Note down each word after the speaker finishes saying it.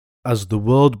As the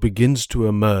world begins to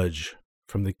emerge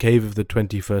from the cave of the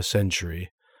 21st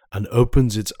century and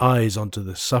opens its eyes onto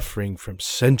the suffering from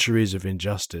centuries of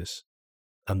injustice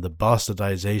and the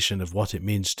bastardization of what it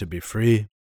means to be free,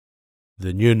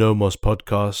 the New Nomos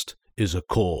podcast is a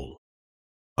call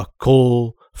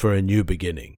for a new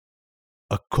beginning,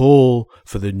 a call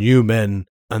for the new men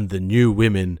and the new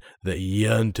women that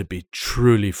yearn to be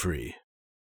truly free,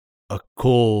 a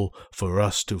call for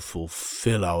us to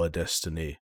fulfill our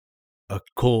destiny, a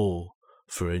call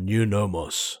for a new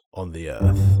Nomos on the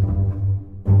earth.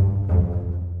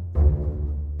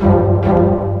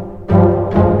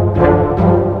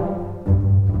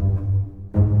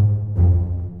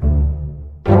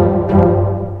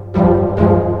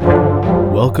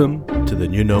 Welcome to the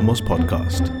New Nomos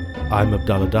podcast. I'm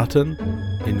Abdallah Dutton,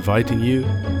 inviting you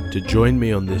to join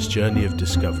me on this journey of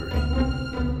discovery,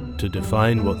 to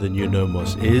define what the New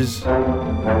Nomos is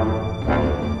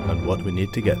and what we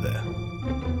need to get there.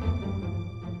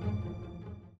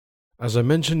 As I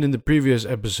mentioned in the previous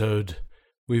episode,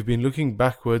 we've been looking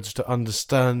backwards to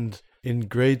understand in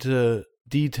greater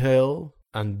detail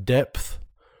and depth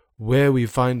where we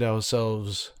find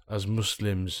ourselves as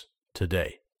Muslims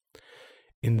today.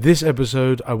 In this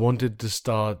episode, I wanted to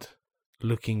start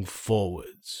looking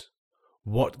forwards.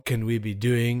 What can we be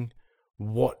doing?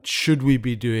 What should we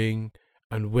be doing?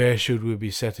 And where should we be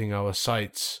setting our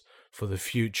sights for the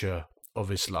future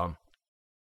of Islam?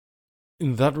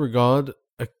 In that regard,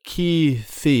 a key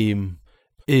theme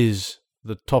is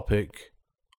the topic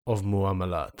of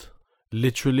muamalat,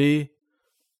 literally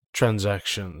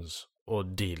transactions or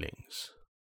dealings.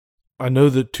 I know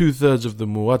that 2/3 of the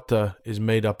Muwatta is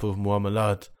made up of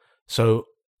muamalat, so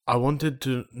I wanted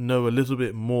to know a little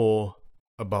bit more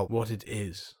about what it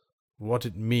is, what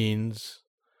it means,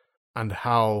 and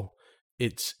how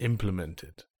it's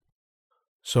implemented.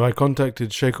 So I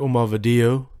contacted Sheikh Omar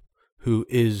Vadillo, who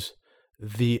is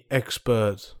the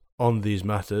expert on these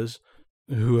matters,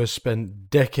 who has spent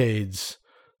decades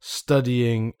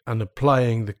studying and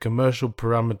applying the commercial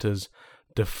parameters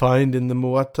defined in the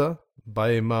Muwatta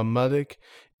by Imam Malik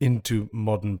into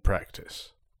modern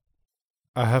practice.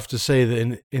 I have to say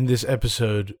that in this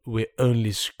episode, we're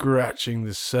only scratching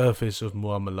the surface of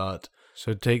muamalat,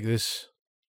 so take this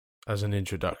as an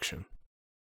introduction.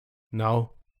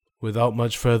 Now, without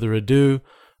much further ado,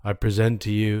 I present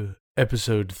to you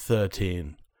episode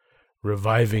 13,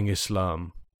 Reviving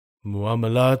Islam,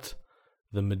 Muamalat,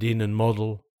 the Medinan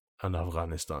Model, and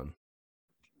Afghanistan.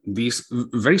 This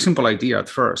very simple idea at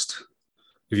first.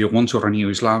 If you want to renew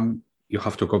Islam, you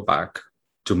have to go back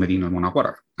to Medina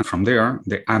al-Munawwara. And from there,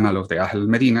 the Amal of the Ahl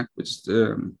al-Medina, which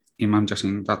Imam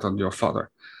Jassim Datan, your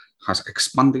father, has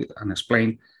expanded and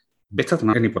explained better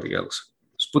than anybody else.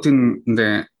 It's putting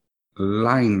the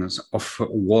lines of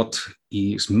what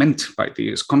is meant by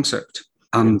this concept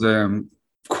and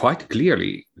quite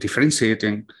clearly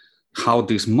differentiating how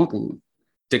this model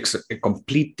takes a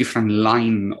complete different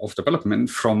line of development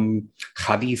from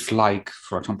hadith-like,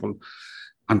 for example,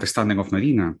 understanding of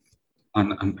Medina.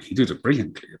 And he did it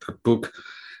brilliantly. That book,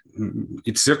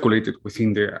 it circulated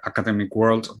within the academic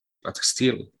world, but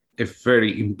still a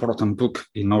very important book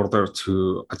in order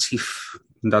to achieve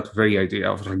that very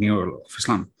idea of renewal of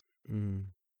Islam.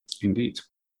 Indeed.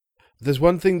 There's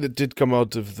one thing that did come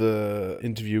out of the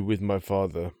interview with my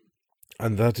father,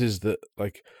 and that is that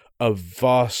like a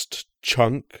vast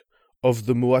chunk of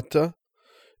the Muwatta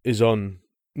is on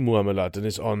muamalat and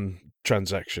is on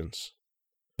transactions.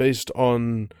 Based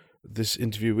on this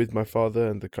interview with my father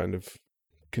and the kind of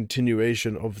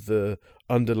continuation of the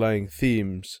underlying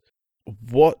themes,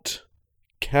 what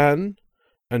can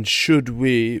and should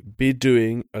we be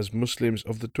doing as Muslims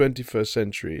of the 21st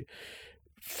century,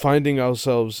 finding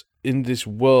ourselves in this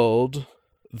world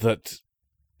that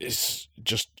is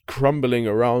just crumbling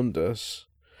around us?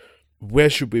 Where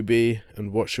should we be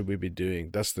and what should we be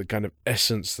doing? That's the kind of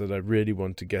essence that I really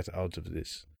want to get out of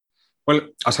this. Well,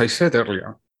 as I said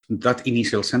earlier, that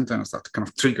initial sentence that kind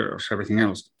of triggers everything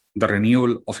else, the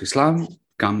renewal of Islam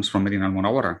comes from Medina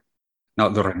al-Munawwara. Now,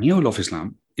 the renewal of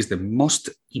Islam is the most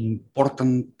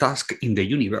important task in the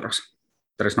universe.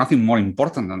 There is nothing more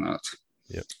important than that.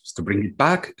 Yep. It's to bring it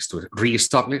back, it's to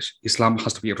re-establish. Islam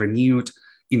has to be renewed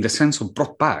in the sense of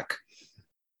brought back,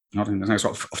 not in the sense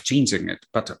of changing it,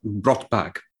 but brought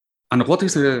back. And what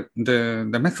is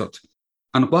the method?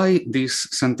 And why this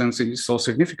sentence is so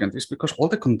significant is because all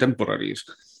the contemporaries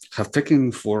have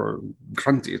taken for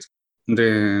granted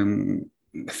the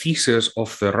thesis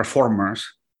of the reformers,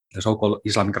 the so-called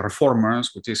Islamic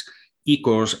reformers, which is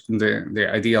echoes the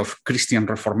idea of Christian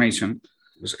Reformation.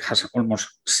 It has almost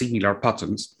similar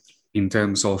patterns in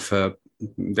terms of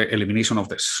the elimination of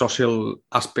the social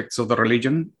aspects of the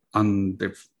religion and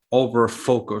the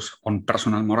over-focus on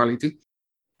personal morality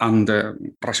and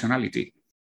rationality.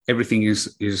 Everything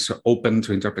is open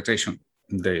to interpretation.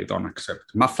 They don't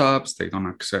accept mathabs, they don't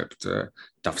accept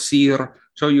tafsir.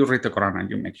 So you read the Quran and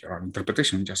you make your own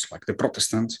interpretation, just like the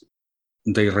Protestants.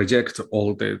 They reject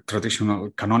all the traditional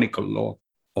canonical law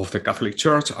of the Catholic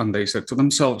Church, and they said to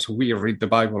themselves, we read the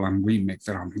Bible and we make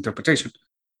their own interpretation.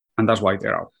 And that's why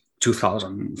there are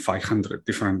 2,500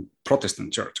 different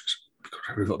Protestant churches, because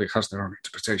everybody has their own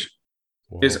interpretation.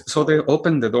 Wow. So they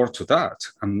opened the door to that.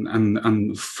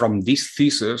 And from this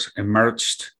thesis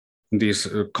emerged this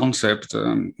concept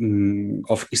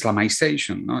of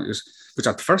Islamization, which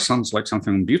at first sounds like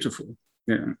something beautiful.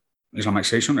 Yeah.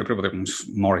 Islamization, everybody wants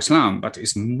more Islam, but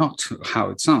it's not how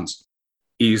it sounds.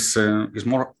 It's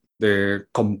more the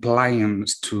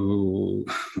compliance to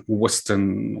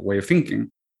Western way of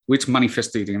thinking, which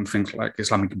manifested in things like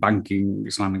Islamic banking,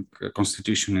 Islamic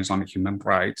constitution, Islamic human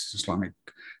rights, Islamic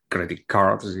credit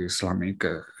cards, Islamic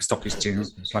stock exchange,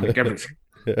 Islamic everything.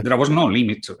 There was no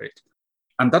limit to it.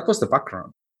 And that was the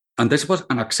background. And this was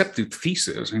an accepted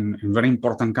thesis in very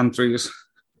important countries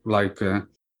like,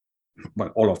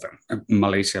 all of them,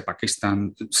 Malaysia,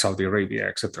 Pakistan, Saudi Arabia,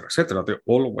 etc., etc. They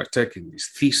all were taking this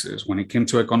thesis. When it came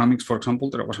to economics, for example,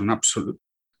 there was an absolute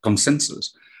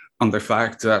consensus on the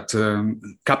fact that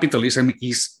capitalism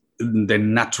is the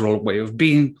natural way of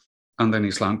being, and then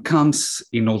Islam comes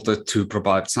in order to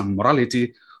provide some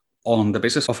morality on the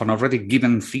basis of an already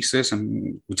given thesis,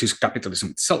 which is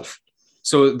capitalism itself.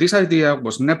 So this idea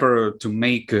was never to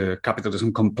make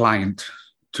capitalism compliant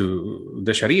to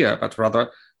the Sharia, but rather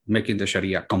making the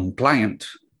Sharia compliant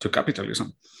to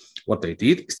capitalism. What they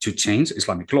did is to change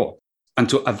Islamic law and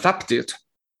to adapt it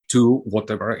to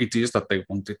whatever it is that they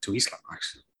wanted to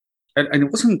Islamize. And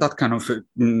it wasn't that kind of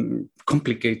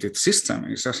complicated system.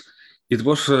 It's just, it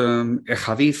was a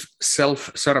hadith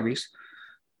self-service.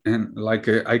 And like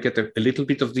I get a little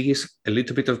bit of this, a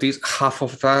little bit of this, half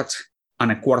of that,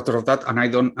 and a quarter of that, and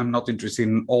I'm not interested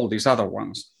in all these other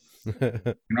ones.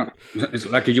 It's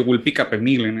like you will pick up a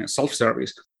meal in a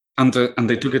self-service, and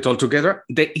they took it all together.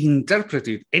 They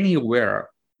interpreted anywhere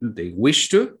they wish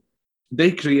to.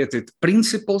 They created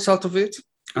principles out of it,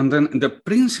 and then the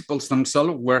principles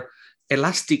themselves were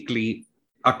elastically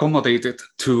accommodated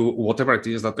to whatever it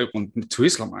is that they wanted to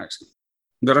Islamize.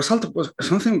 The result was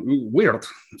something weird,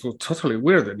 totally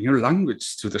weird, a new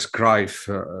language to describe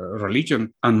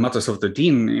religion and matters of the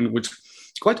deen, in which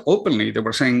quite openly they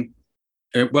were saying,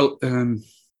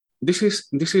 this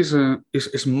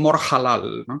is more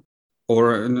halal, no?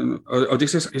 or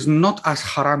this is not as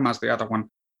haram as the other one.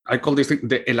 I call this thing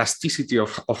the elasticity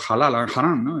of halal and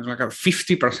haram. No? It's like a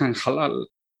 50% halal.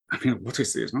 I mean, what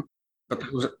is this? No? But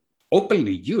it was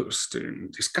openly used in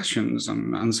discussions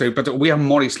and say, but we are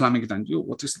more Islamic than you.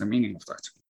 What is the meaning of that?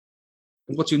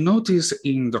 What you notice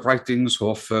in the writings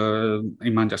of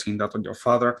Imam Yassin, that on your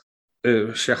father,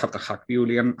 Sheikh Abdul Haq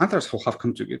Biuli, and others who have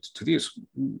contributed to this,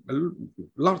 a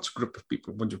large group of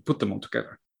people, when you put them all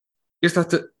together, is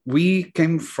that we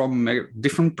came from a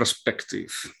different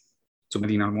perspective to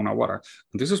Medina al-Munawwara.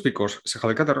 And this is because Sheikh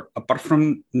Abdul Qadir, apart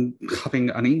from having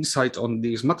an insight on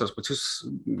these matters, which is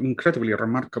incredibly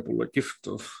remarkable, a gift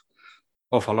of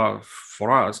Allah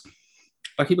for us,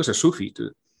 he was a Sufi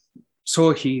too.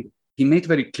 So he made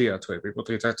very clear to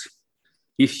everybody that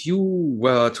if you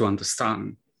were to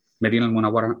understand Medina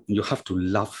al-Munawwara, you have to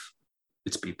love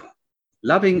its people.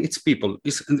 Loving its people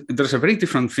there's a very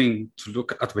different thing to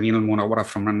look at Medina al-Munawwara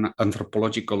from an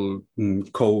anthropological,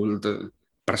 cold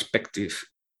perspective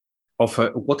of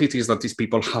what it is that these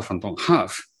people have and don't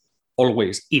have,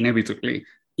 always inevitably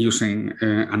using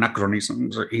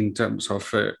anachronisms in terms of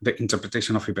the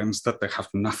interpretation of events that they have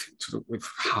nothing to do with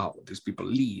how these people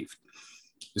live.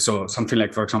 So something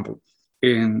like, for example,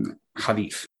 in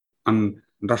Hadith, and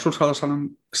Rasul Sallallahu Alaihi Wasallam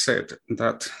said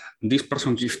that this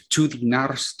person gives 2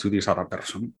 dinars to this other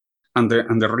person, and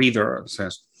the reader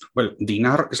says, well,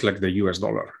 dinar is like the US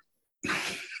dollar,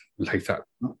 like that.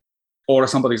 No? Or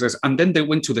somebody says, and then they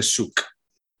went to the souk.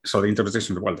 So the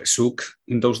interpretation, well, the souk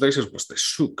in those days was the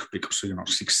souk because,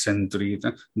 6th century,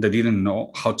 they didn't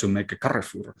know how to make a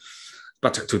carrefour.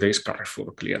 But today's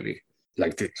carrefour, clearly,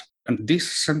 like this. And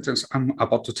this sentence I'm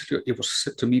about to tell you, it was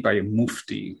said to me by a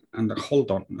mufti. And hold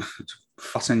on,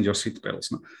 fasten your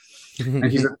seatbelts. No?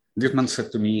 And this man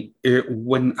said to me,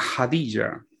 when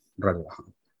Khadija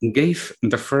gave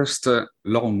the first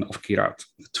loan of Kirat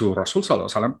to Rasul Sallallahu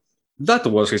Alaihi Wasallam, that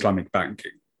was Islamic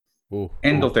banking.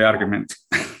 End of the argument.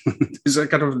 This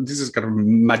is kind of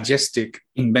majestic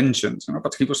inventions,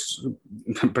 but he was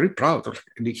very proud.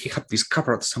 He had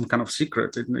discovered some kind of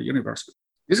secret in the universe.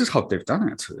 This is how they've done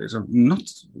it.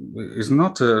 It's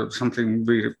not something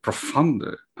very profound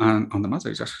on the matter.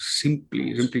 It's just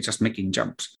simply just making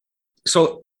jumps.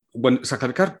 So when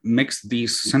Saklavikar makes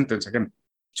this sentence again,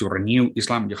 to renew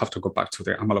Islam, you have to go back to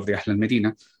the Amal of the Ahl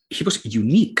al-Medina. He was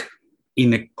unique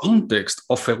in a context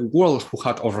of a world who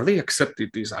had already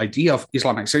accepted this idea of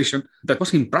Islamization that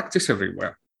was in practice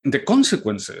everywhere. The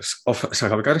consequences of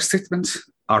Saklavikar's statements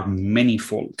are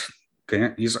manifold.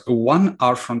 Okay? One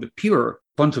are from the pure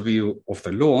point of view of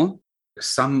the law.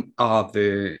 Some are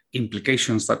the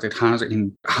implications that it has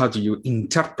in how do you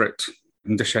interpret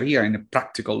the Sharia in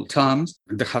practical terms.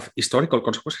 They have historical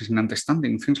consequences in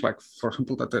understanding things like, for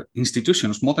example, that the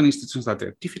institutions, modern institutions that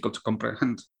are difficult to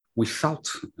comprehend without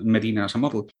Medina as a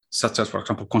model, such as, for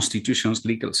example, constitutions,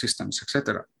 legal systems,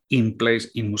 etc., in place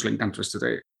in Muslim countries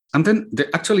today. And then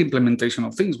the actual implementation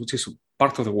of things, which is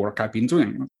part of the work I've been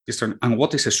doing, and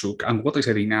what is a souk, and what is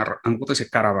a dinar, and what is a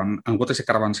caravan, and what is a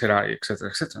caravanserai, etc.,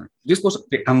 etc. This was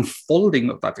the unfolding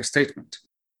of that statement.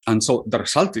 And so the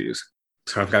result is,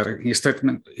 his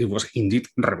statement, it was indeed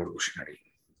revolutionary.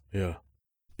 Yeah.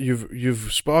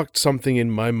 You've sparked something in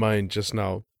my mind just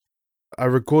now. I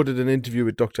recorded an interview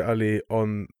with Dr. Ali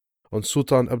on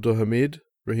Sultan Abdul Hamid,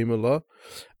 rahimahullah,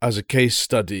 as a case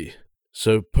study.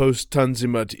 So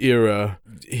post-Tanzimat era,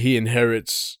 he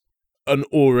inherits an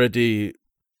already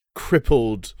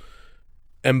crippled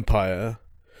empire,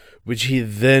 which he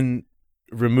then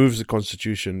removes the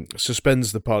constitution,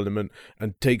 suspends the parliament,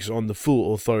 and takes on the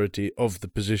full authority of the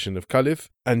position of caliph.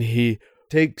 And he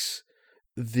takes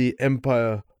the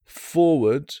empire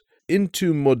forward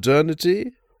into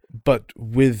modernity, but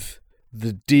with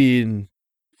the deen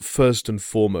first and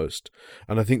foremost.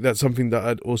 And I think that's something that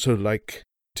I'd also like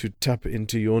to tap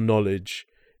into your knowledge,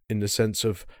 in the sense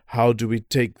of how do we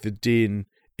take the deen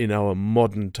in our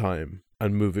modern time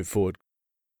and move it forward.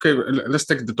 Okay, let's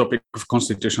take the topic of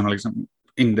constitutionalism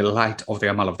in the light of the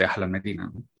Amal of the Ahl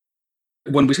al-Medina.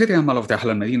 When we say the Amal of the Ahl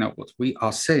al-Medina, what we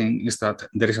are saying is that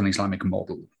there is an Islamic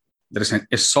model. There is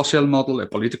a social model, a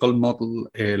political model,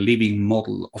 a living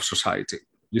model of society.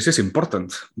 This is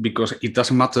important because it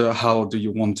doesn't matter how do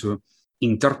you want to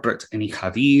interpret any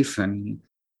hadith, any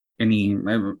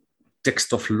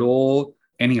text of law,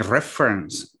 any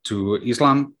reference to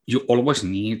Islam, you always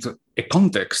need a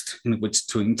context in which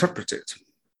to interpret it.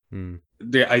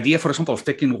 The idea, for example, of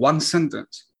taking one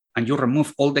sentence and you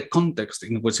remove all the context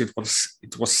in which it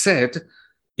was said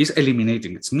is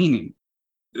eliminating its meaning.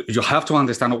 You have to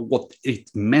understand what it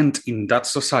meant in that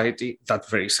society, that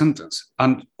very sentence.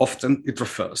 And often it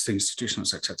refers to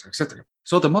institutions, etc., etc.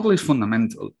 So the model is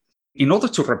fundamental. In order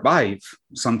to revive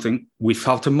something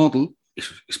without a model,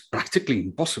 it's practically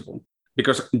impossible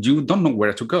because you don't know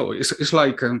where to go. It's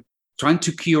like trying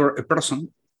to cure a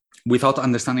person without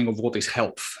understanding of what is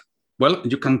health. Well,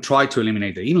 you can try to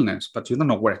eliminate the illness, but you don't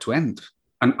know where to end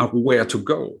and where to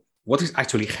go. What is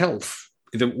actually health?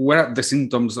 Where the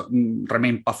symptoms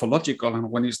remain pathological and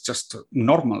when it's just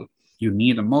normal, you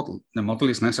need a model. The model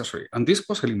is necessary. And this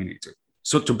was eliminated.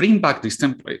 So to bring back this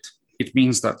template, it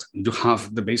means that you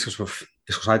have the basis of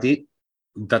a society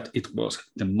that it was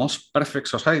the most perfect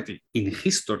society in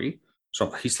history. So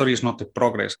history is not the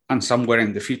progress, and somewhere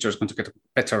in the future is going to get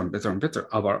better and better and better.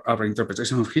 Our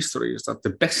interpretation of history is that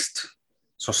the best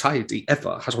society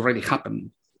ever has already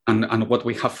happened. And what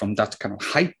we have from that kind of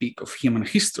high peak of human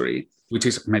history, which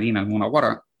is Medina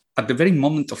al-Munawwara, at the very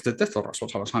moment of the death of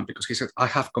Rasulullah, because he said, I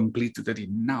have completed it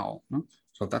now. No?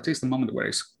 So that is the moment where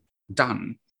it's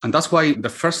done. And that's why the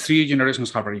first 3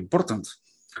 generations are very important,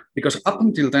 because up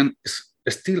until then,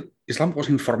 still Islam was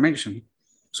information.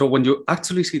 So when you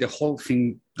actually see the whole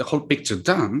thing, the whole picture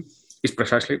done, is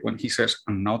precisely when he says,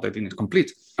 and now the deen is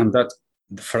complete. And that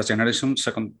the first generation,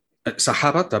 second,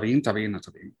 Sahaba, Tabi'in, Tabi'in,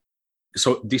 Tabi'in.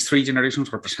 So these 3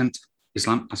 generations represent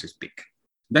Islam as its peak.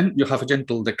 Then you have a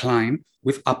gentle decline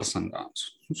with ups and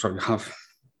downs. So you have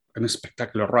a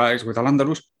spectacular rise with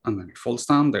Al-Andalus, and then it falls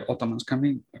down, the Ottomans come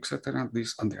in, etc.,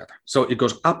 this and the other. So it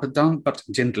goes up and down, but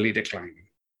gently declining.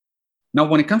 Now,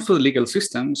 when it comes to the legal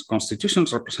systems,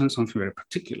 constitutions represent something very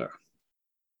particular.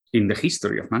 In the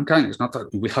history of mankind, it's not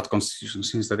that we had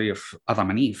constitutions since the day of Adam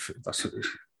and Eve. That's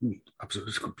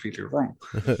absolutely completely wrong.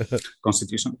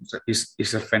 Constitution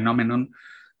is a phenomenon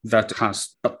that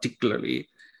has particularly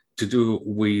to do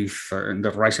with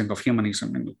the rising of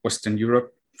humanism in Western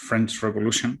Europe, French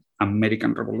Revolution,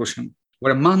 American Revolution,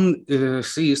 where man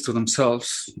sees to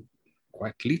themselves,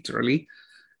 quite literally,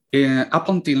 up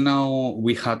until now,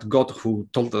 we had God who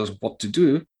told us what to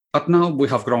do, But now we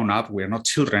have grown up. We are not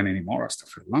children anymore,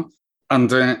 astaghfirullah.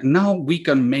 And now we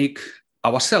can make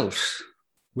ourselves,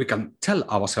 we can tell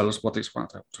ourselves what is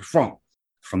right, what is wrong.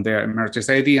 From there emerges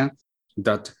the idea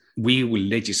that we will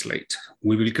legislate.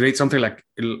 We will create something like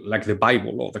the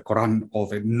Bible or the Quran or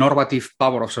the normative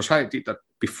power of society that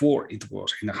before it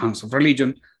was in the hands of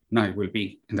religion, now it will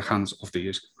be in the hands of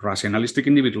these rationalistic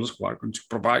individuals who are going to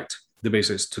provide the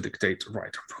basis to dictate right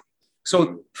and wrong.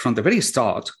 So from the very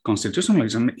start,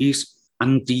 constitutionalism is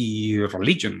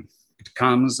anti-religion. It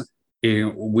comes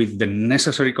with the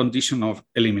necessary condition of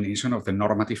elimination of the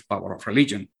normative power of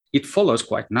religion. It follows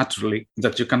quite naturally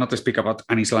that you cannot speak about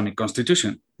an Islamic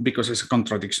constitution because it's a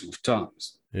contradiction of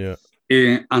terms. Yeah.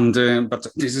 But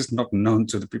this is not known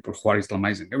to the people who are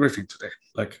Islamizing everything today.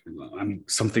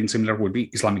 Something similar would be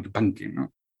Islamic banking. No?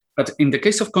 But in the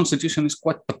case of constitution, it's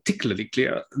quite particularly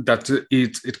clear that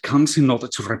it comes in order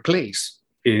to replace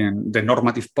the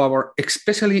normative power,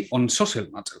 especially on social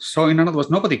matters. So in other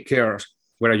words, nobody cares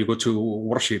whether you go to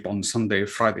worship on Sunday,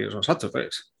 Fridays, or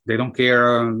Saturdays. They don't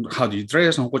care how you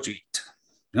dress and what you eat.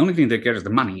 The only thing they care is the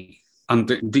money. And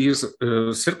these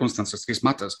circumstances, these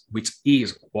matters, which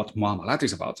is what Muamalat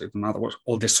is about, in other words,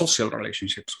 all the social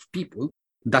relationships of people,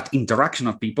 that interaction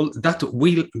of people, that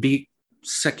will be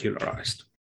secularized.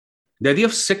 The idea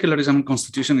of secularism and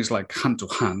constitution is like hand to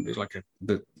hand. It's like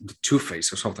the two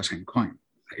faces of the same coin.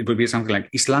 It would be something like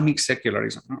Islamic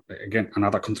secularism. Again,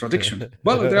 another contradiction.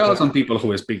 Well, there are some people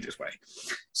who speak this way.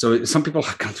 So some people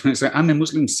come to me and say, I'm a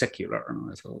Muslim secular.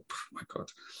 And I thought, oh my God.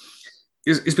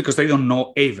 It's because they don't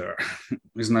know either.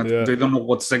 It's not, They don't know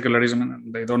what secularism is,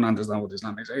 and they don't understand what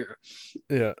Islam is either.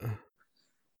 Yeah.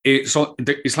 So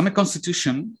the Islamic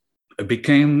constitution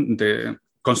became the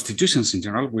constitutions in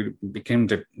general became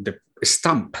the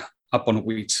stamp upon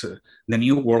which the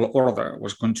new world order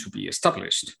was going to be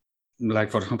established.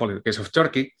 Like, for example, in the case of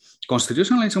Turkey,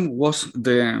 constitutionalism was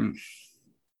the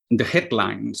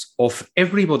headlines of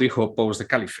everybody who opposed the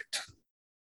caliphate.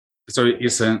 So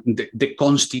it's the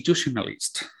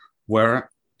constitutionalists were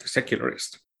the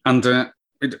secularists. And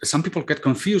some people get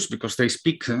confused because they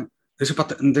speak,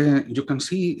 you can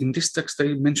see in this text,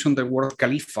 they mention the word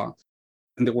Khalifa.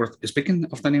 And they were speaking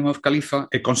of the name of Khalifa,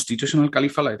 a constitutional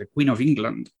Khalifa like the Queen of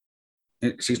England.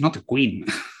 She's not a queen.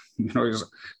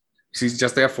 She's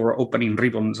just there for opening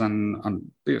ribbons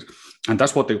and this. And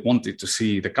that's what they wanted to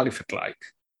see the caliphate like.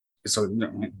 So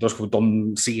those who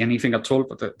don't see anything at all,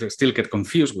 but they still get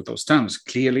confused with those terms,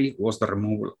 clearly was the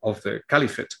removal of the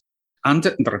caliphate and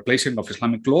the replacing of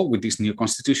Islamic law with this new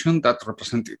constitution that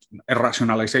represented a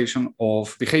rationalization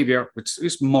of behavior, which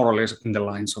is more or less in the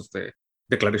lines of the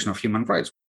Declaration of Human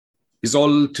Rights. It's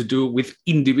all to do with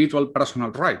individual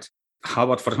personal rights. How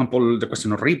about, for example, the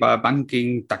question of riba,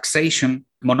 banking, taxation,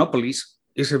 monopolies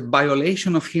is a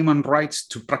violation of human rights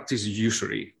to practice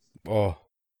usury. Oh.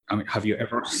 I mean, have you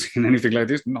ever seen anything like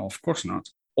this? No, of course not.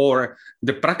 Or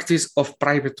the practice of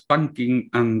private banking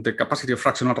and the capacity of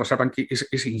fractional reserve banking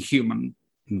is inhuman.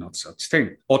 Not such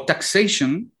thing. Or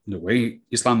taxation, the way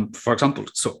Islam, for example,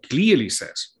 so clearly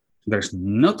says, there's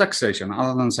no taxation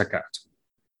other than zakat.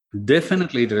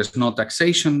 Definitely there is no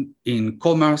taxation in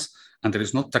commerce and there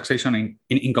is no taxation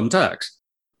in income tax.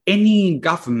 Any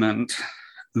government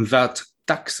that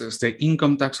taxes the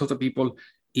income tax of the people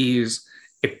is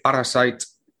a parasite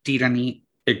tyranny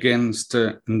against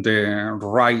the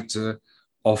right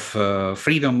of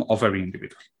freedom of every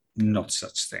individual. Not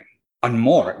such thing. And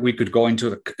more, we could go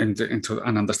into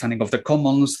an understanding of the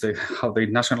commons, how they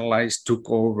nationalized, took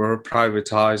over,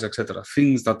 privatized, etc.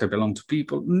 Things that they belong to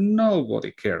people.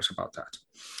 Nobody cares about that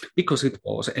because it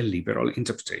was a liberal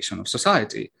interpretation of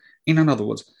society. In other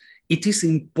words, it is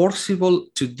impossible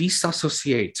to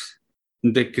disassociate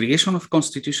the creation of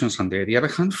constitutions on the idea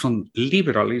behind from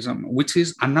liberalism, which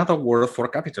is another word for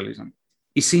capitalism.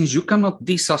 It seems you cannot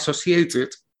disassociate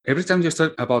it. Every time you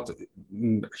talk about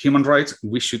human rights,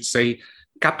 we should say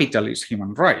capitalist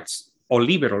human rights or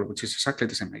liberal, which is exactly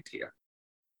the same idea.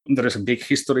 There is a big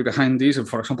history behind this.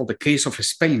 For example, the case of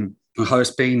Spain and how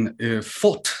Spain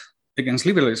fought against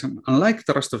liberalism. Unlike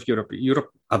the rest of Europe, Europe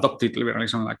adopted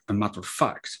liberalism like a matter of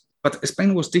fact. But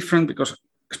Spain was different because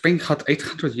Spain had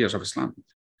 800 years of Islam.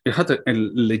 It had a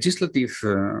legislative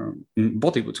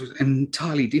body which was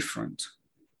entirely different.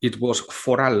 It was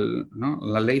foral,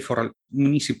 la ley foral,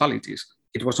 municipalities.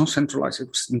 It was not centralized. It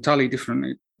was entirely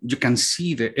different. You can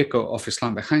see the echo of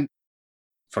Islam behind.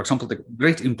 For example, the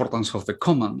great importance of the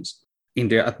commons in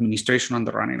the administration and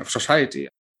the running of society,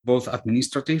 both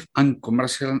administrative and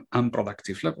commercial and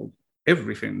productive level.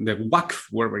 Everything, the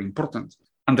Waqf were very important.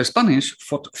 And the Spanish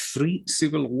fought 3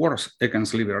 civil wars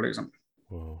against liberalism.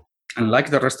 Wow. And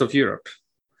like the rest of Europe,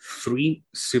 3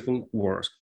 civil wars.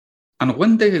 And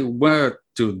when they were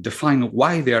to define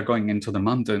why they are going into the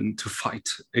mountain to fight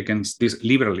against this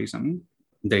liberalism,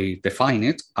 they define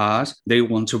it as they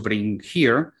want to bring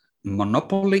here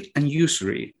monopoly and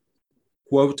usury,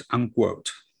 quote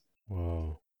unquote.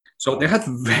 Wow. So they had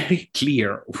very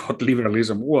clear what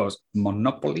liberalism was,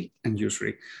 monopoly and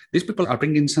usury. These people are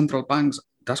bringing central banks.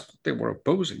 That's what they were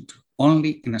opposing to,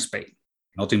 only in Spain,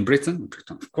 not in Britain. In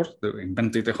Britain, of course, they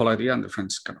invented the whole idea and the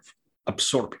French kind of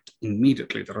absorbed it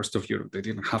immediately. The rest of Europe, they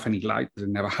didn't have any light. They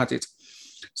never had it.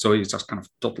 So it's just kind of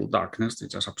total darkness. They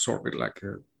just absorb it like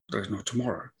there is no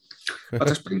tomorrow. But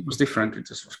Spain was different in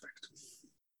this respect.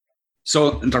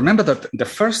 So remember that the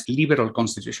first liberal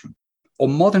constitution or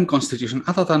modern constitution,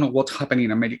 other than what happened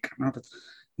in America,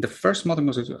 the first modern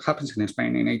constitution happens in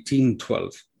Spain in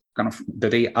 1812, kind of the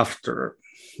day after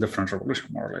the French Revolution,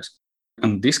 more or less.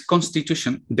 And this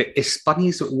constitution, the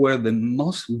Spanish were the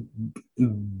most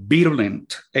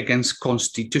virulent against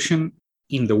constitution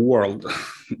in the world.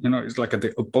 It's like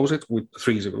the opposite with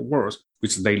 3 civil wars,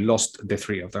 which they lost the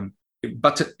 3 of them.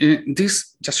 But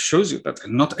this just shows you that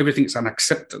not everything is an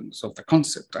acceptance of the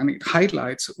concept. And it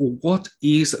highlights what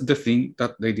is the thing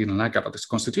that they didn't like about this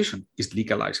constitution, is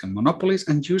legalizing monopolies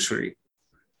and usury.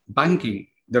 Banking,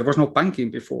 there was no banking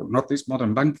before, not this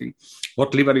modern banking.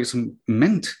 What liberalism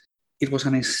meant, it was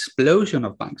an explosion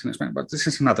of banks in Spain, but this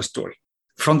is another story.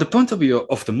 From the point of view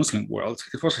of the Muslim world,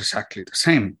 it was exactly the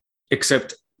same,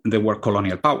 except they were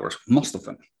colonial powers, most of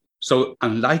them. So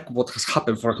unlike what has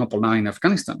happened, for example, now in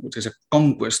Afghanistan, which is a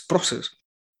conquest process,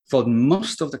 for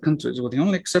most of the countries, with the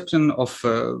only exception of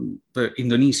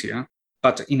Indonesia,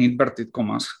 but in inverted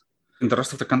commas, in the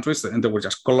rest of the countries, they were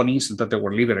just colonies that they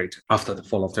were liberated after the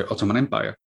fall of the Ottoman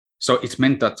Empire. So it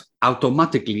meant that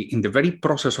automatically, in the very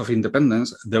process of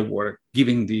independence, they were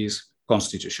giving this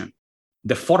constitution,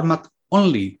 the format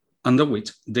only under which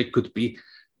they could be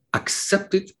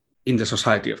accepted in the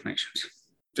Society of Nations,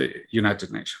 the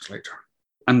United Nations later.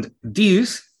 And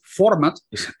this format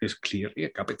is clearly a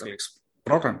capitalist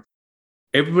program.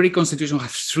 Every constitution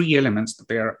has 3 elements that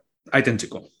they are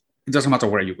identical. It doesn't matter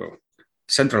where you go.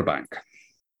 Central bank,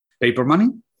 paper money,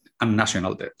 and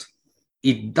national debt.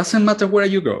 It doesn't matter where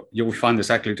you go, you will find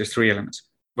exactly these 3 elements.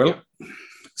 Well,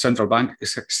 central bank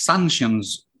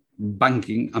sanctions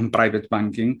banking and private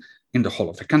banking in the whole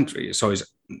of the country. So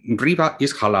riba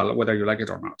is halal, whether you like it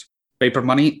or not. Paper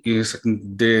money is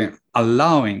the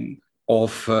allowing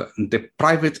of the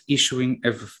private issuing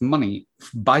of money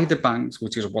by the banks,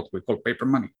 which is what we call paper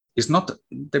money. It's not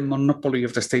the monopoly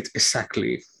of the state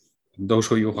exactly. Those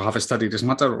who you have studied this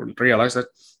matter realize that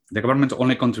the government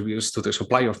only contributes to the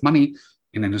supply of money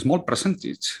in a small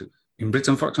percentage. In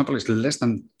Britain, for example, it's less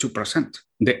than 2%.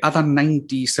 The other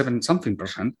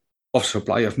 97-something% of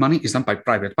supply of money is done by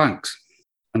private banks.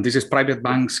 And this is private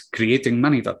banks creating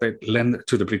money that they lend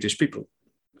to the British people.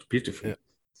 It's beautiful.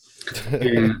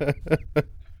 Yeah.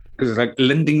 It's like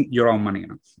lending your own money.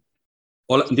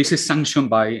 All this is sanctioned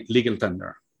by legal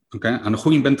tender. Okay, and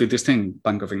who invented this thing?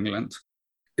 Bank of England.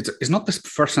 It's not the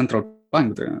first central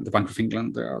bank, the Bank of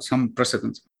England. There are some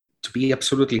precedents. To be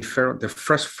absolutely fair, the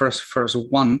first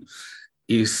one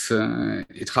is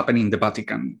it happened in the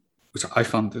Vatican, which I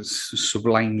found is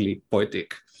sublimely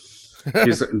poetic.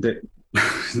 Is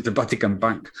the Vatican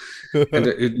Bank. And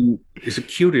it is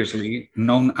curiously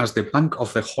known as the Bank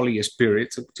of the Holy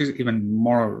Spirit, which is even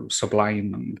more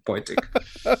sublime and poetic.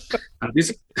 And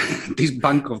this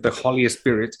Bank of the Holy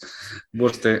Spirit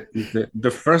was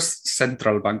the first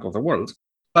central bank of the world.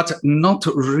 But not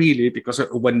really, because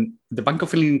when the Bank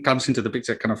of England comes into the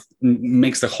picture, it kind of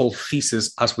makes the whole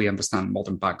thesis as we understand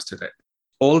modern banks today.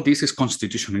 All this is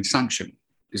constitutionally sanctioned.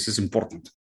 This is important.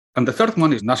 And the third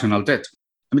one is national debt.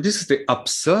 I mean, this is the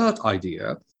absurd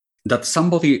idea that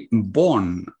somebody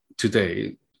born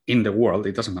today in the world,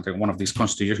 it doesn't matter, one of these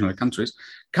constitutional countries,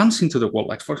 comes into the world,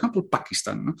 like, for example,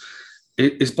 Pakistan,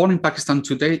 is born in Pakistan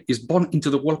today, is born into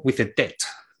the world with a debt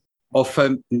of,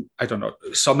 I don't know,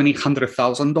 so many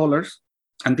 $100,000.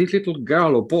 And this little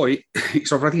girl or boy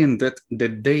is already in debt the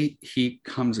day he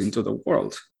comes into the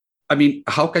world. I mean,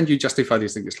 how can you justify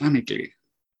this thing Islamically?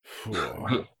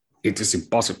 Well, it is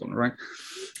impossible, right?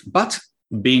 But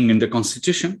being in the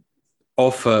constitution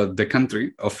of the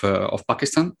country of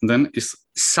Pakistan, then is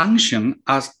sanctioned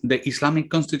as the Islamic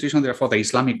constitution, therefore the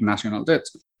Islamic national debt.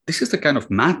 This is the kind of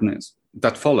madness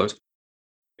that follows.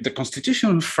 The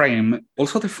constitutional frame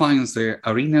also defines the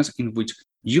arenas in which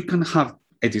you can have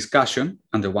a discussion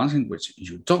and the ones in which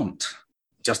you don't.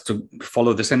 Just to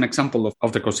follow the same example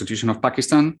of the Constitution of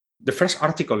Pakistan, the first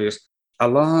article is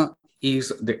Allah is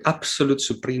the absolute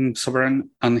supreme sovereign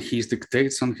and his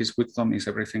dictates and his wisdom is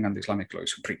everything and Islamic law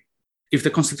is supreme. If the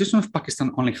Constitution of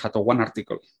Pakistan only had one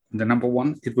article, the number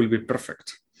one, it will be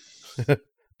perfect.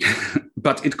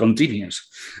 But it continues.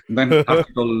 Then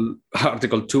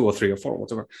article 2 or 3 or 4,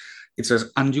 whatever, it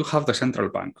says, and you have the central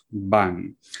bank,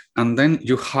 bang. And then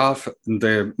you have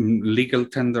the legal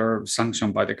tender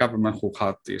sanctioned by the government who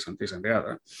had this and this and the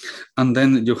other. And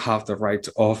then you have the right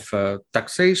of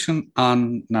taxation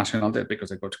and national debt because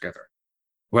they go together.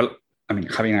 Well, I mean,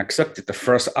 having accepted the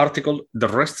first article, the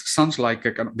rest sounds like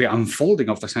the unfolding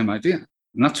of the same idea.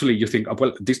 Naturally, you think, oh,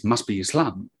 well, this must be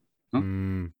Islam.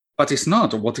 No? But it's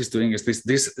not. What it's doing is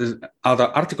this other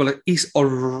article is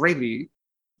already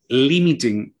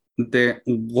limiting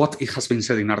what it has been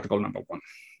said in article number 1.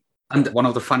 And one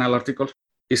of the final articles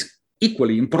is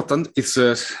equally important. It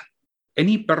says,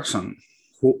 any person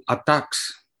who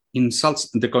attacks, insults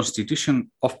the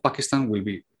Constitution of Pakistan will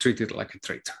be treated like a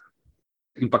traitor.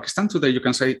 In Pakistan today, you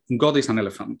can say, God is an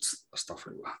elephant,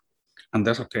 astaghfirullah. And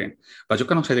that's okay. But you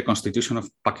cannot say the Constitution of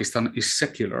Pakistan is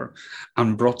secular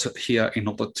and brought here in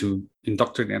order to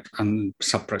indoctrinate and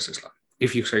suppress Islam.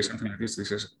 If you say something like this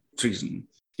is treason.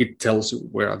 It tells you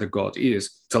where the God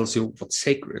is, tells you what's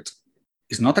sacred.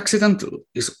 It's not accidental.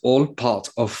 It's all part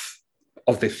of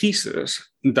the thesis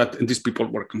that these people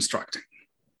were constructing.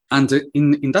 And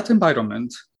in that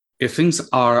environment, things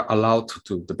are allowed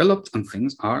to develop and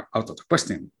things are out of the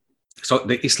question. So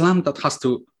the Islam that has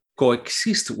to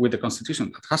coexist with the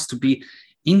Constitution, that has to be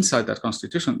inside that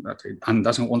Constitution and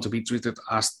doesn't want to be treated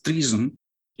as treason,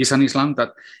 is an Islam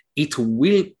that it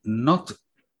will not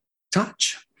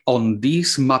touch on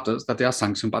these matters that they are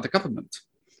sanctioned by the government,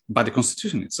 by the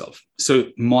Constitution itself. So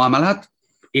muamalat,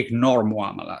 ignore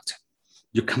muamalat.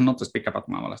 You cannot speak about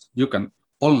muamalat. You can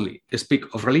only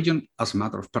speak of religion as a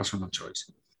matter of personal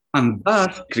choice. And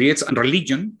that creates a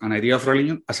religion, an idea of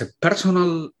religion, as a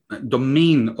personal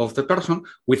domain of the person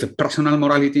with a personal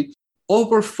morality,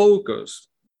 over-focused,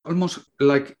 almost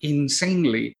like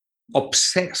insanely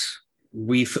obsessed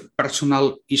with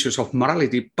personal issues of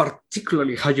morality,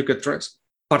 particularly how you get dressed,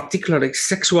 particularly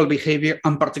sexual behavior,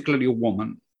 and particularly a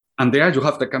woman. And there you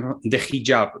have the kind of the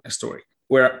hijab story,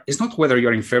 where it's not whether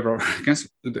you're in favor or against.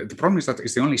 The problem is that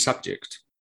it's the only subject.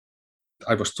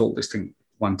 I was told this thing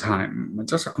one time,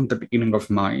 just on the beginning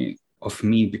of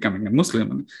me becoming a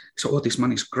Muslim. So, oh, this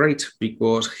man is great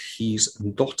because his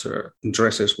daughter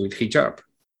dresses with hijab.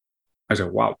 I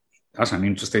said, wow, that's an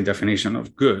interesting definition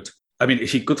of good. I mean,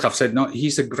 he could have said, no,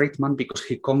 he's a great man because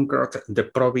he conquered the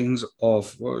province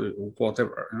of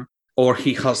whatever, you know? Or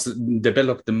he has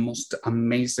developed the most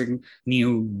amazing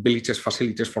new villages,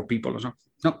 facilities for people.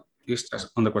 No, it's just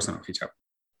on the question of hijab.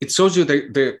 It shows you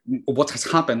what has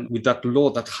happened with that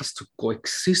law that has to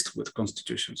coexist with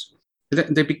constitutions.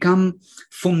 They become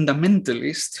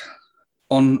fundamentalist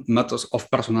on matters of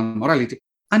personal morality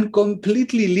and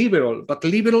completely liberal, but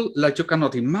liberal like you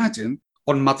cannot imagine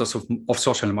on matters of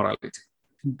social morality.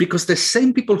 Because the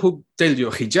same people who tell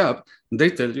you hijab, they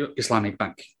tell you Islamic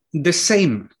banking. The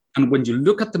same. And when you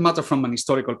look at the matter from an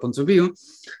historical point of view,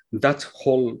 that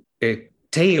whole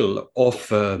tale of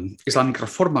Islamic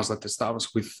reformers that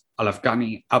starts with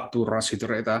Al-Afghani, Abdul Rashid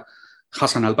Reda,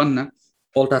 Hassan al-Banna,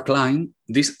 all that line,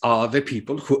 these are the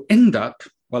people who end up,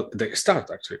 well, they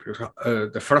start actually,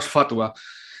 because the first fatwa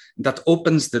that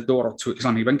opens the door to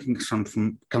Islamic banking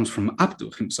comes from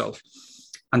Abdul himself.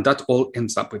 And that all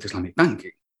ends up with Islamic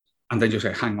banking. And then you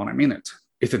say, hang on a minute.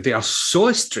 If they are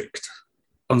so strict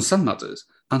on some matters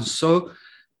and so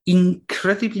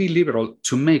incredibly liberal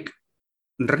to make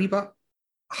riba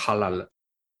halal.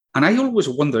 And I always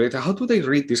wondered, how do they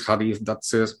read this hadith that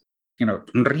says,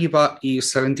 riba is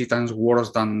 70 times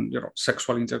worse than,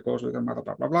 sexual intercourse with a mother,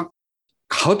 blah, blah, blah.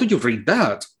 How do you read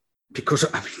that? Because,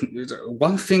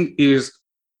 one thing is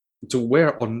to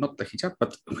wear or not the hijab,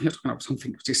 but we are talking about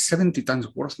something which is 70 times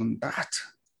worse than that.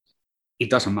 It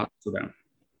doesn't matter to them.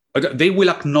 They will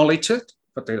acknowledge it,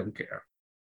 but they don't care.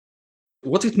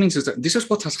 What it means is that this is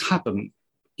what has happened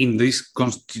in these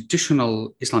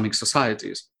constitutional Islamic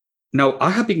societies. Now, I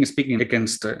have been speaking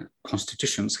against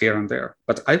constitutions here and there,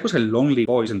 but I was a lonely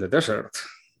voice in the desert.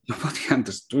 Nobody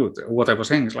understood. What I was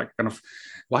saying is like, kind of,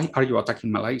 why are you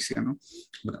attacking Malaysia? No?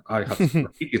 But I have to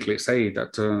repeatedly say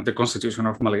that the constitution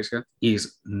of Malaysia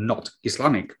is not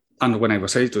Islamic. And when I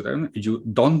was saying to them, you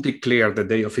don't declare the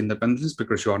day of independence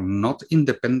because you are not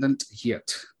independent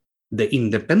yet. The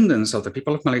independence of the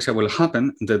people of Malaysia will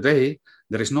happen the day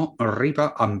there is no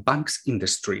riba and banks in the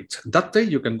street. That day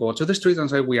you can go to the street and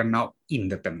say, we are now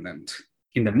independent.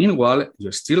 In the meanwhile,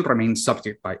 you still remain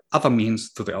subject by other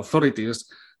means to the authorities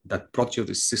that brought you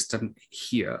this system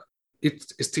here.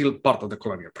 It's still part of the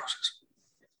colonial process.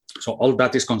 So all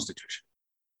that is constitution.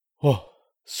 Oh,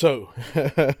 So,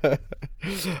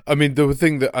 I mean, the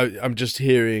thing that I'm just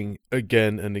hearing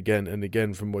again and again and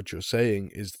again from what you're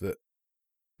saying is that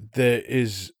there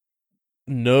is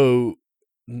no,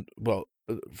 well,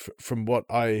 from what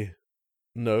I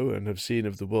know and have seen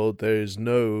of the world, there is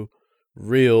no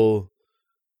real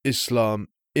Islam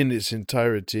in its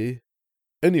entirety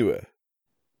anywhere.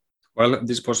 Well,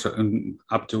 this was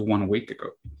up to 1 week ago.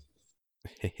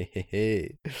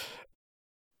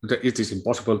 It is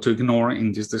impossible to ignore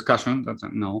in this discussion that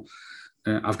now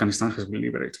Afghanistan has been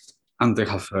liberated. And they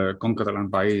have conquered the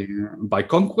land by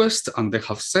conquest, and they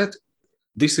have said,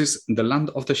 this is the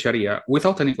land of the Sharia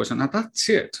without any question, and that's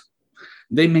it.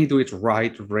 They may do it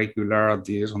right, regular,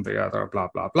 this and the other, blah,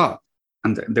 blah, blah.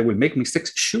 And they will make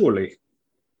mistakes, surely,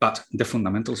 but the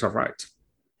fundamentals are right.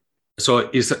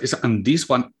 So and this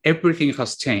one, everything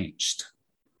has changed.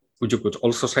 You could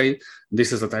also say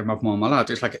this is the time of muamalat.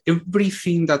 It's like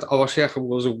everything that our sheikh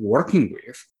was working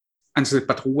with. And said,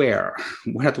 but where?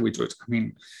 Where do we do it? I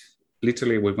mean,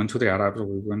 literally, we went to the Arabs,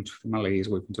 we went to the Malays,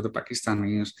 we went to the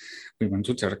Pakistanis, we went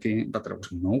to Turkey, but there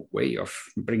was no way of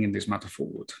bringing this matter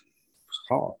forward. It was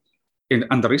hard.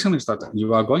 And the reason is that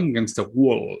you are going against the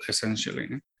wall, essentially.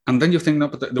 And then you think, no,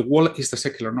 but the wall is the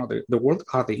secular. No, the wall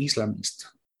are the Islamists,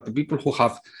 the people who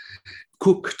have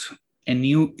cooked a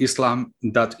new Islam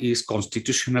that is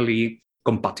constitutionally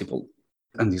compatible.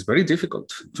 And it's very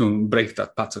difficult to break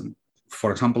that pattern.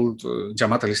 For example,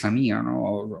 Jamaat al-Islamiyya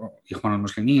or Ikhwan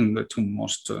al-Muslimin, the two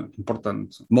most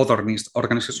important modernist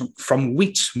organizations from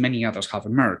which many others have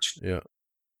emerged. Yeah.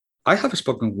 I have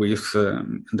spoken with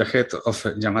the head of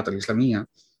Jamaat al-Islamiyya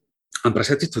and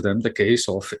presented to them the case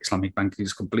of Islamic banking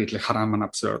is completely haram and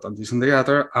absurd and this and the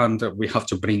other, and we have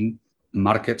to bring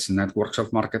markets, networks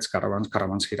of markets, caravans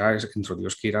Hirais,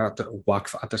 introduce Kirat,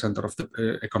 Waqf at the center of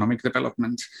the economic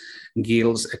development,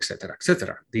 guilds, etc.,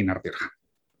 dinar dirham.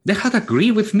 They had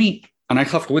agreed with me, and I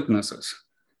have witnesses,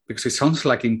 because it sounds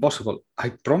like impossible. I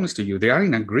promise to you, they are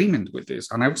in agreement with this,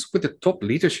 and I was with the top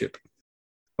leadership.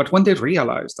 But when they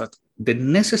realized that the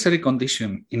necessary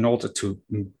condition in order to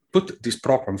put this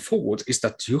program forward is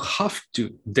that you have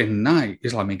to deny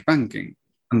Islamic banking,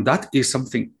 and that is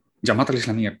something Jamaat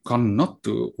al-Islamiyya cannot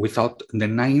do without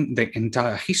denying the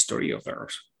entire history of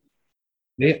theirs.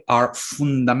 They are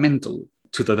fundamental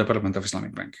to the development of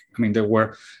Islamic banking. I mean, they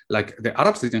were like, the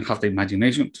Arabs didn't have the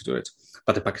imagination to do it,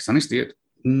 but the Pakistanis did.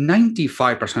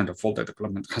 95% of all the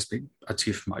development has been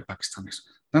achieved by Pakistanis.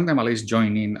 Then the Malays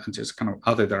join in and just kind of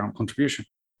added their own contribution.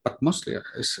 But mostly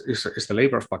is the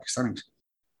labor of Pakistanis.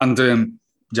 And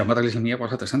Jamaat al-Islamiyya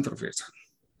was at the center of it.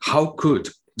 How could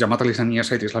Jamaat al-Islamiyya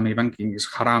said Islamic banking is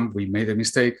haram? We made a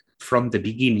mistake from the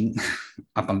beginning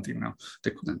up until now.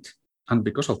 They couldn't. And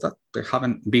because of that, they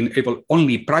haven't been able,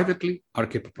 only privately are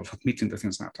capable of admitting the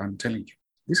things that I'm telling you.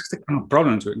 This is the kind of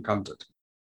problems we encountered.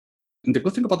 And the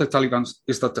good thing about the Taliban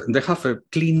is that they have a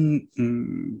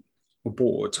clean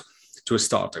board to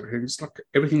start everything. It's like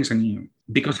everything is new.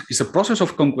 Because it's a process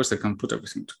of conquest that can put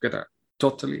everything together,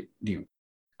 totally new.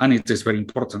 And it is very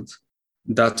important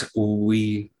that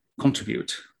we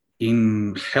contribute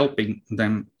in helping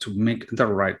them to make the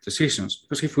right decisions.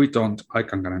 Because if we don't, I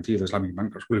can guarantee the Islamic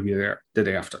bankers will be there the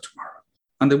day after tomorrow.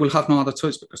 And they will have no other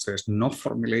choice because there's no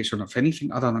formulation of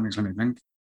anything other than Islamic bank.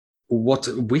 What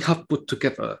we have put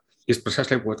together is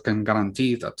precisely what can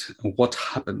guarantee that what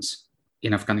happens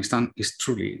in Afghanistan is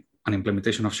truly an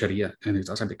implementation of Sharia, and it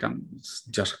doesn't become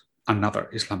just another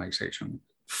Islamization,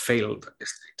 failed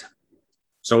state.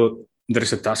 So there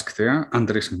is a task there, and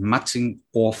there is matching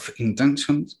of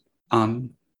intentions and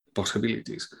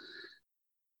possibilities.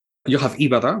 You have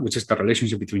ibadah, which is the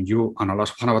relationship between you and Allah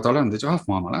subhanahu wa ta'ala, and then you have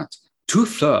muamalat.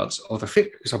 2/3 of the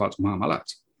fiqh is about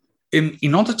muamalat.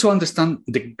 In order to understand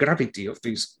the gravity of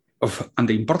these, and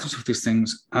the importance of these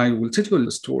things, I will tell you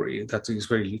a story that is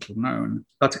very little known,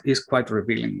 but is quite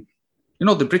revealing. You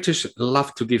know, the British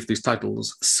love to give these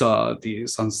titles, Sir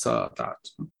this and Sir that,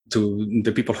 to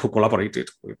the people who collaborated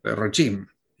with the regime.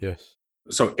 Yes.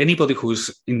 So anybody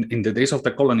who's in the days of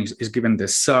the colonies is given the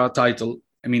Sir title,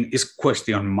 I mean, is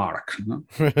question mark. No?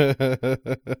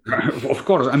 Of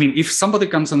course. I mean, if somebody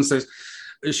comes and says,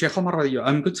 Sheikh Omar Radillo,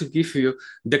 I'm going to give you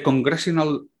the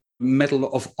Congressional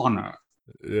Medal of Honor.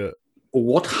 Yeah.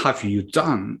 What have you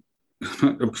done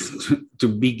to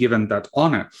be given that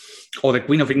honor? Or the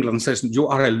Queen of England says, you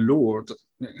are a lord.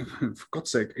 For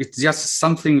God's sake, it's just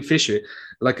something fishy.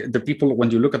 Like the people, when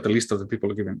you look at the list of the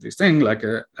people given this thing, like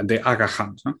the Aga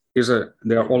Khans,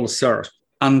 they are all sirs.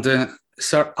 And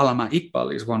Sir Allama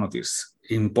Iqbal is one of these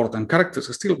important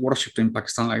characters, still worshipped in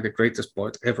Pakistan like the greatest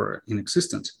poet ever in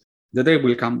existence. The day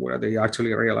will come where they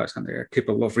actually realize and they are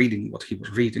capable of reading what he was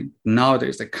reading.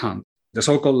 Nowadays, they can't. The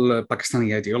so-called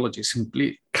Pakistani ideology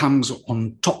simply comes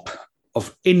on top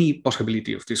of any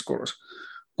possibility of discourse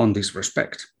on this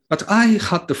respect. But I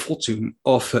had the fortune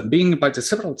of being invited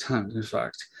several times, in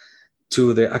fact,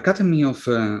 to the Academy of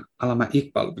Allama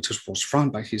Iqbal, which was run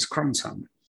by his grandson.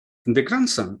 And the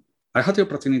grandson, I had the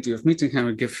opportunity of meeting him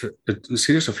and give a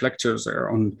series of lectures there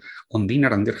on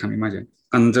dinar and dirham, imagine.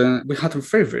 And we had a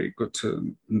very, very good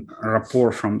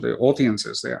rapport from the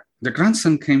audiences there. The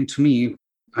grandson came to me.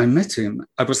 I met him.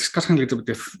 I was discussing a little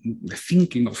bit the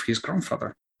thinking of his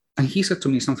grandfather. And he said to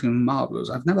me something marvelous.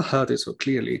 I've never heard it so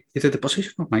clearly. He said the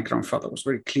position of my grandfather was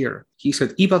very clear. He said,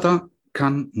 Ibadah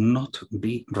cannot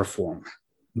be reformed,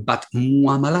 but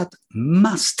muamalat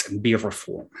must be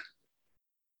reformed.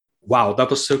 Wow, that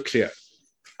was so clear.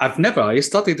 I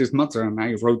studied this matter and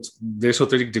I wrote the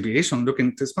esoteric deviation looking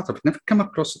at this matter, but never come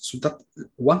across that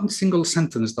one single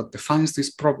sentence that defines this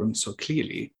problem so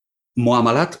clearly.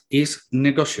 Muamalat is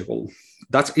negotiable.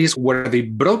 That is where they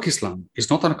broke Islam. It's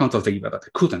not on account of the ibadah.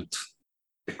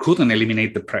 They couldn't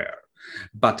eliminate the prayer.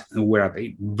 But where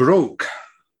they broke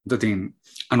the deen,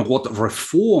 and what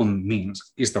reform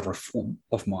means is the reform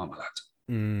of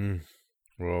muamalat.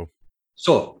 Wow.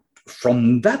 So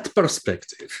from that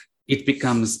perspective, it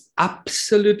becomes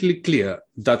absolutely clear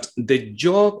that the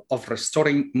job of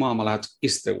restoring muamalat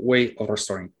is the way of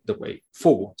restoring the way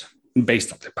forward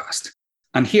based on the past.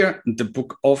 And here, the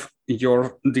book of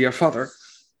your dear father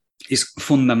is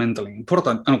fundamentally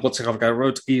important. And what Serafgai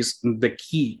wrote is the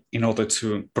key in order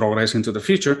to progress into the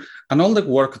future. And all the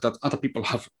work that other people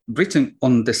have written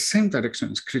on the same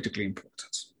direction is critically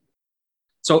important.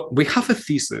 So we have a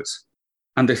thesis,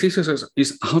 and the thesis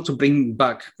is how to bring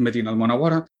back Medina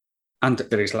al-Munawwara, and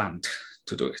there is land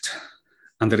to do it.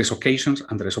 And there is occasions,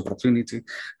 and there is opportunity.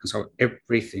 And so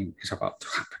everything is about to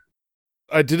happen.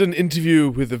 I did an interview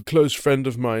with a close friend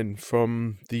of mine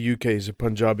from the UK. He's a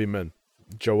Punjabi man,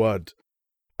 Jawad.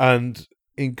 And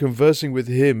in conversing with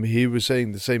him, he was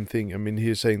saying the same thing. I mean, he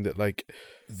was saying that like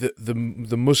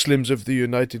the Muslims of the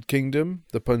United Kingdom,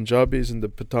 the Punjabis and the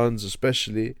Pathans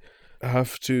especially,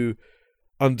 have to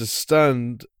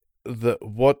understand that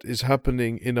what is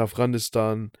happening in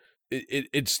Afghanistan,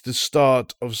 it's the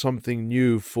start of something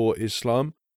new for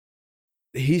Islam.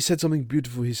 He said something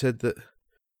beautiful. He said that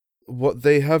what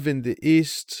they have in the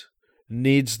East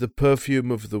needs the perfume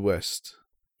of the West,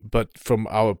 but from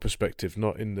our perspective,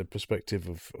 not in the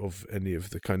perspective of any of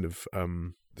the kind of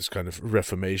this kind of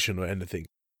reformation or anything.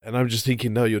 And I'm just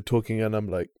thinking now you're talking and I'm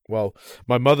like, well,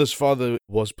 my mother's father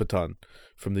was Pathan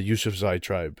from the Yusufzai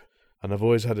tribe, and I've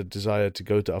always had a desire to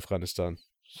go to Afghanistan.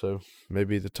 So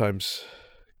maybe the time's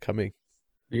coming.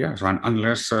 Yes,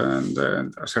 unless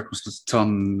the circumstances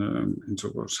turn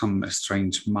into some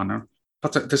strange manner.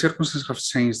 But the circumstances have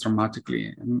changed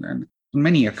dramatically in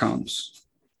many accounts.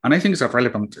 And I think it's a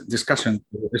relevant discussion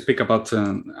to speak about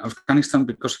Afghanistan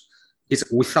because it's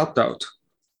without doubt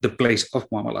the place of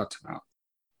muamalat now.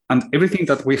 And everything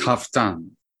that we have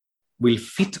done will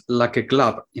fit like a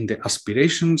glove in the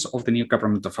aspirations of the new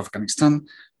government of Afghanistan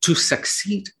to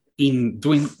succeed in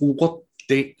doing what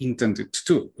they intended to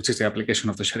do, which is the application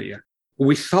of the Sharia.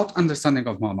 Without understanding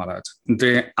of muamalat,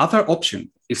 the other option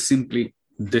is simply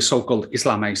the so-called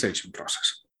Islamization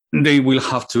process. They will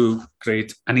have to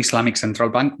create an Islamic central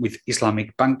bank with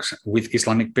Islamic banks, with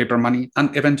Islamic paper money,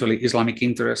 and eventually Islamic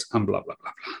interest and blah, blah,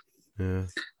 blah, blah. Yeah.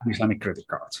 And Islamic credit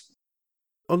cards.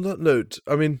 On that note,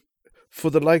 I mean, for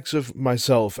the likes of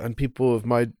myself and people of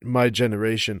my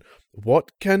generation,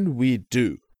 what can we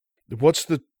do? What's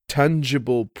the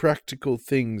tangible, practical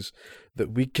things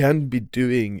that we can be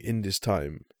doing in this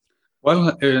time?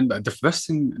 Well, the best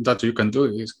thing that you can do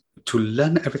is to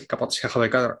learn everything about Sheikh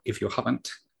al-Qadr if you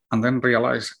haven't, and then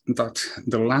realize that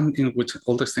the land in which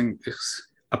all this thing is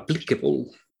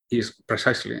applicable is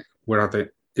precisely where the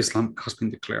Islam has been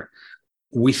declared,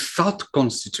 without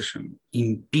constitution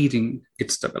impeding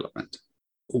its development.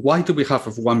 Why do we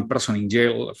have one person in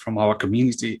jail from our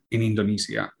community in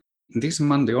Indonesia? This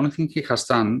man, the only thing he has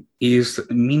done is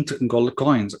mint gold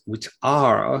coins, which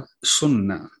are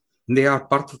sunnah. They are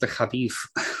part of the hadith,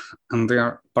 and they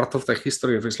are part of the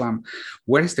history of Islam.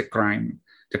 Where is the crime?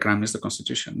 The crime is the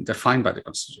constitution, defined by the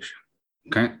constitution.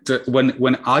 Okay.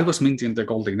 When I was minting the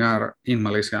gold dinar in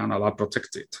Malaysia and Allah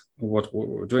protected what we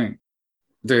were doing,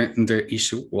 the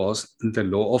issue was the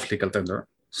law of legal tender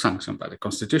sanctioned by the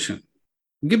constitution,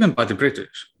 given by the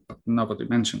British, but nobody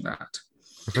mentioned that.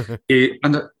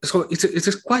 And so it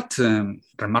is quite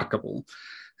remarkable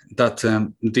that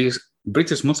these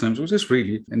British Muslims, which is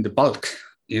really in the bulk,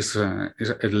 is a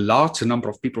large number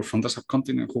of people from the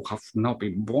subcontinent who have now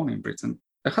been born in Britain.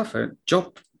 They have a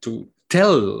job to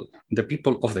tell the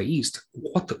people of the East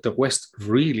what the West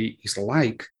really is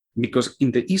like, because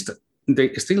in the East,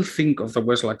 they still think of the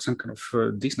West like some kind of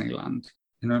Disneyland,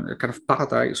 a kind of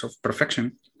paradise of perfection.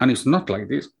 And it's not like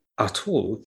this at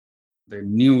all. The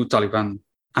new Taliban,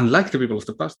 unlike the people of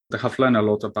the past, they have learned a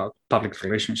lot about public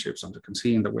relationships, and you can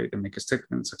see in the way they make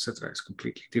statements, etc., it's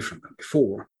completely different than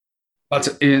before. But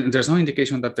there's no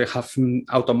indication that they have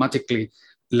automatically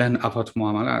learned about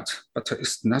muamalat. But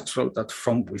it's natural that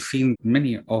from within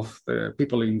many of the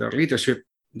people in their leadership,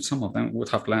 some of them would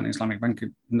have learned Islamic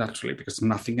banking naturally, because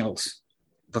nothing else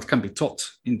that can be taught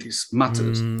in these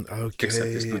matters. Okay,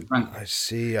 I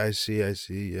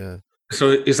see, yeah.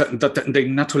 So is that they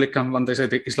naturally come when they say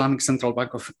the Islamic Central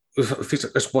Bank of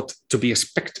is what to be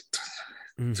expected,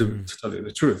 to tell you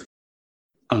the truth,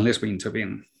 unless we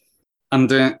intervene. And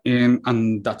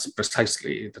that's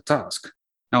precisely the task.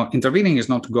 Now, intervening is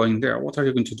not going there. What are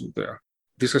you going to do there?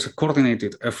 This is a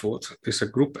coordinated effort. It's a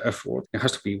group effort. It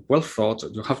has to be well thought.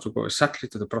 You have to go exactly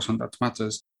to the person that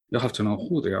matters. You have to know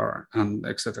who they are, and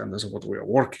etc. And that's what we are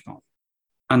working on.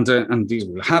 And this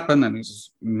will happen, and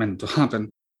it's meant to happen.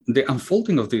 The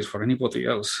unfolding of this for anybody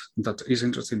else that is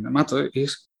interested in the matter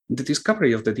is the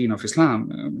discovery of the Deen of Islam.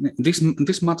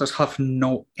 These matters have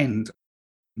no end.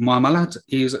 Muamalat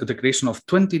is the creation of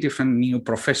 20 different new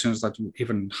professions that you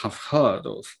even have heard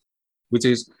of, which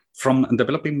is from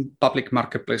developing public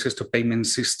marketplaces to payment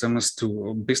systems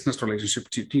to business relationships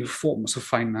to new forms of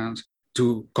finance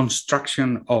to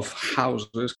construction of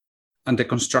houses and the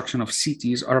construction of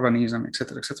cities, urbanism,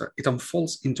 etc., etc. It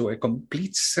unfolds into a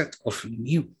complete set of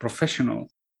new professional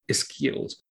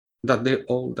skills that they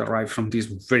all derive from this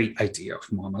very idea of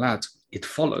muamalat. It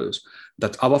follows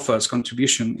that our first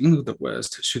contribution into the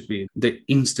West should be the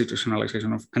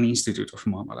institutionalization of an institute of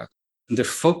muamalat. The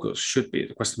focus should be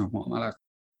the question of muamalat.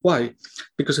 Why?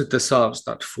 Because it deserves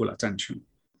that full attention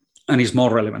and is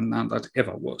more relevant now than it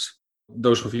ever was.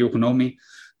 Those of you who know me,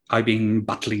 I've been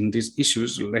battling these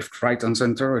issues left, right, and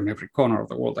center in every corner of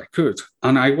the world I could.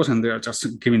 And I wasn't there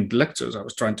just giving lectures. I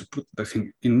was trying to put the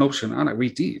thing in motion, and we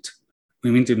did.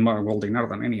 We minted more gold dinar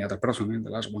than any other person in the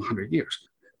last 100 years.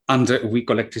 And we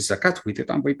collected zakat with it,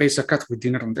 and we paid zakat with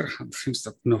dinar and dirham, things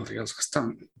that nobody else has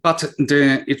done. But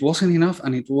it wasn't enough,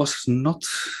 and it was not,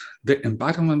 the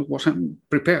environment wasn't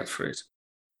prepared for it.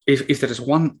 If there is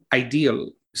one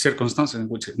ideal circumstance in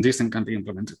which this thing can be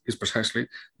implemented, is precisely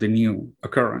the new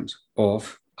occurrence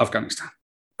of Afghanistan.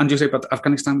 And you say, but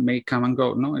Afghanistan may come and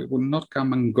go. No, it will not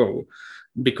come and go,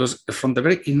 because from the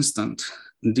very instant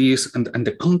this and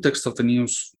the context of the new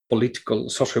political,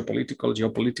 socio-political,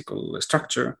 geopolitical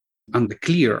structure, and the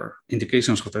clear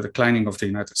indications of the declining of the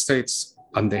United States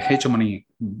and the hegemony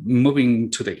moving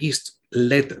to the east,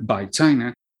 led by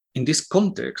China, in this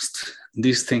context,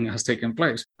 this thing has taken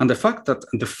place. And the fact that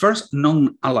the first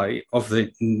non-ally of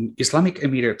the Islamic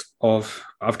Emirate of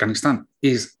Afghanistan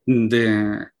is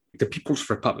the People's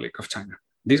Republic of China.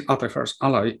 These are the first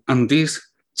ally, and this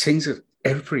changes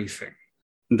everything.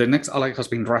 The next ally has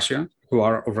been Russia, who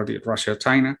are already Russia,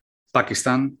 China,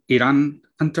 Pakistan, Iran,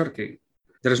 and Turkey.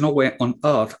 There is no way on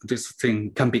earth this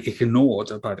thing can be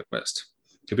ignored by the West.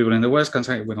 The people in the West can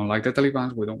say, we don't like the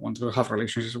Taliban, we don't want to have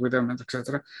relationships with them,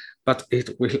 etc. But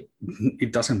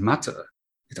it doesn't matter.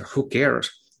 Who cares?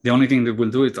 The only thing that will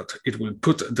do is that it will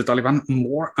put the Taliban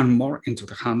more and more into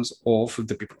the hands of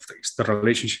the people of the East, the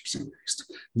relationships in the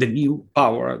East, the new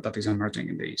power that is emerging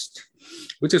in the East,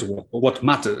 which is what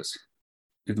matters.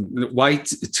 Why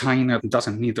China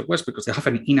doesn't need the West? Because they have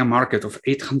an inner market of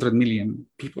 800 million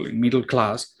people in middle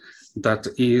class that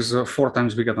is 4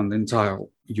 times bigger than the entire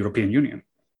European Union.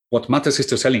 What matters is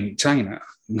to sell in China,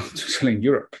 not to sell in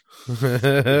Europe.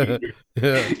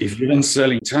 If you don't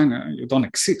sell in China, you don't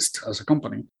exist as a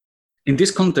company. In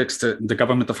this context, the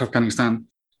government of Afghanistan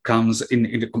comes in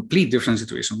a complete different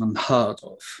situation unheard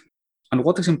of. And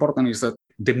what is important is that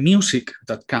the music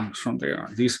that comes from there,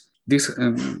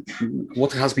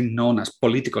 what has been known as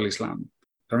political Islam.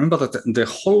 Remember that the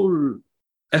whole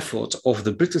effort of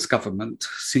the British government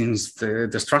since the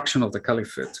destruction of the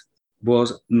Caliphate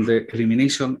was the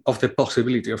elimination of the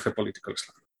possibility of a political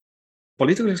Islam.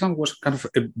 Political Islam was kind of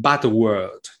a bad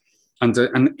word.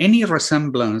 And any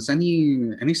resemblance,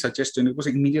 any suggestion, it was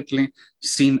immediately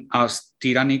seen as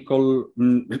tyrannical,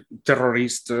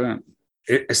 terrorist,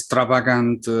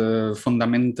 extravagant,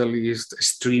 fundamentalist,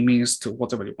 extremist,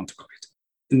 whatever you want to call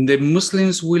it. The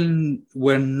Muslims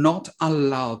were not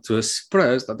allowed to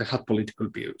express that they had political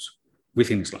views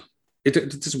within Islam.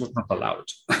 This was not allowed,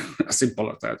 as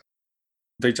simple as that.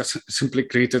 They just simply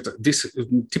created these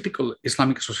typical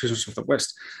Islamic associations of the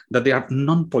West, that they are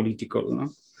non-political. No?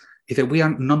 We are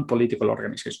non-political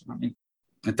organization. I mean,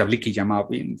 Tabliki Jama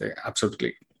being the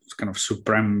absolutely kind of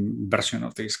supreme version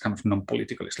of this kind of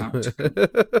non-political Islam.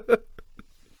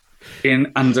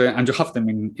 And you have them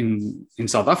in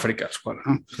South Africa as well.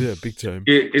 Huh? Yeah, big time.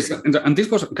 And this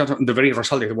was kind of the very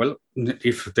result. Well,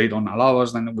 if they don't allow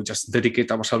us, then we just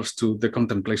dedicate ourselves to the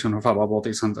contemplation of our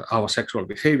bodies and our sexual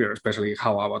behavior, especially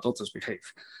how our daughters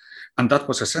behave. And that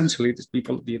was essentially these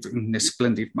people did in a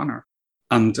splendid manner.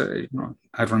 And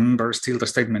I remember still the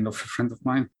statement of a friend of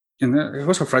mine. And it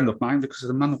was a friend of mine because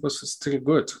the man was still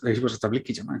good. He was a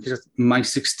Tabliki Jama. He said, my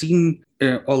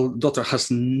 16-year-old daughter has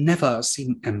never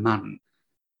seen a man.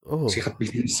 Oh. She had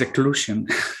been in seclusion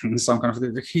in some kind of.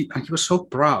 And he was so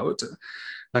proud,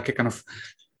 like a kind of,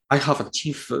 I have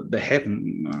achieved the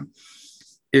heaven.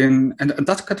 And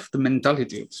that's kind of the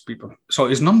mentality of these people. So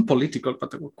it's non-political,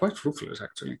 but they were quite ruthless,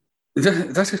 actually.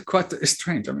 That is quite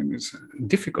strange. I mean, it's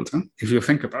difficult, huh? If you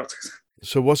think about it.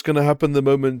 So what's going to happen the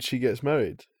moment she gets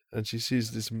married and she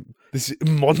sees this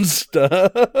monster?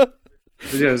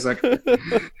 Yeah, exactly.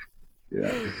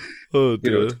 Yeah. Oh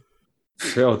dear.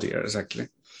 Oh dear, exactly.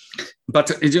 But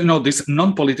this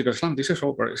non-political Islam, this is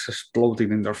over. It's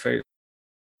exploding in their face.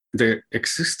 The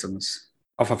existence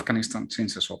of Afghanistan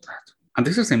changes all that. And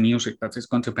this is the music that is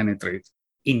going to penetrate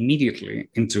immediately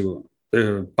into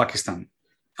Pakistan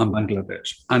and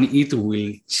Bangladesh. And it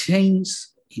will change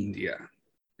India.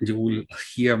 You will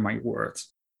hear my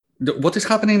words. What is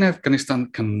happening in Afghanistan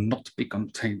cannot be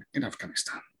contained in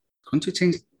Afghanistan. It's going to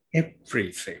change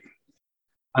everything.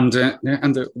 And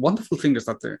the wonderful thing is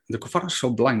that the kuffar are so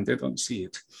blind, they don't see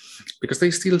it. Because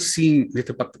they still see,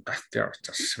 but there are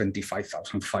just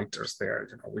 75,000 fighters there.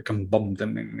 We can bomb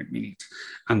them in a minute.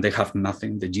 And they have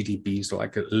nothing. The GDP is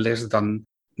like less than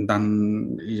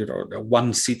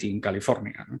one city in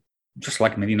California. Just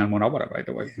like Medina al-Munawwara, by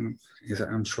the way.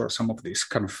 I'm sure some of these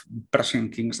kind of Persian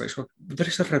kings, they saw, there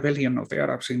is a rebellion of the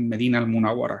Arabs in Medina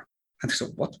al-Munawwara. And they said,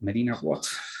 what? Medina, what?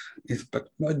 But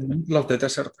in the middle of the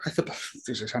desert, I thought,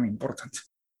 this is unimportant.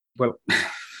 Well,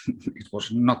 it was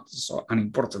not so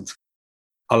unimportant.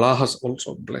 Allah has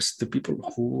also blessed the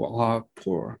people who are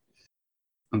poor.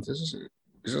 And this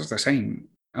is the same.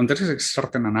 And there is a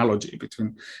certain analogy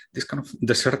between this kind of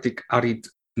desertic, arid,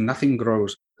 nothing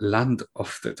grows land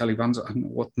of the Taliban and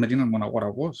what Medina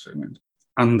al-Munawwara was. I mean,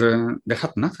 and they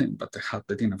had nothing, but they had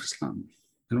the Deen of Islam.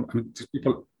 These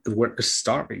people were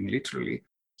starving, literally,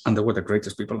 and they were the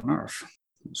greatest people on earth.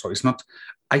 So it's not,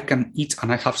 I can eat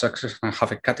and I have success and I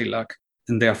have a Cadillac,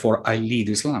 and therefore I lead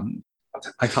Islam. But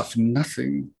I have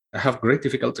nothing. I have great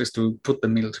difficulties to put the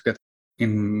meal together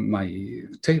in my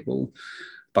table,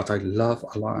 but I love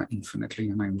Allah infinitely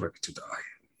and I'm ready to die.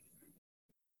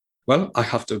 Well, I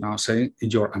have to now say,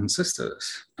 your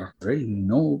ancestors are very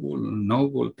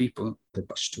noble people, the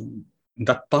Pashtun.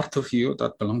 That part of you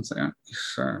that belongs there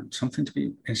is something to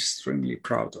be extremely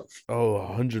proud of. Oh,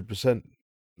 100%.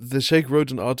 The Sheikh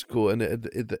wrote an article, and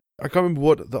I can't remember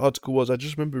what the article was. I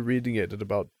just remember reading it at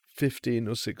about 15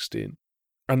 or 16.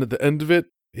 And at the end of it,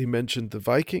 he mentioned the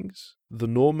Vikings, the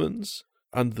Normans,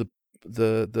 and the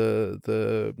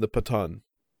Pathan.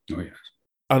 Oh, yes.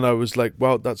 And I was like,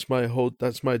 wow, that's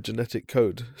my genetic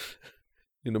code.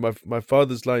 My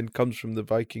father's line comes from the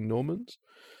Viking Normans,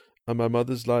 and my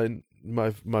mother's line,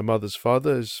 my mother's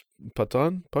father is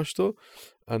Pathan, Pashto,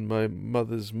 and my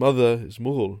mother's mother is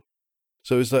Mughal.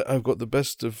 So it's like I've got the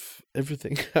best of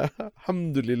everything.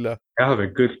 Alhamdulillah. I have a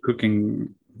good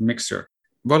cooking mixture.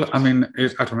 Well, I mean,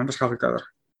 I remember Schaviker.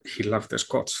 He loved the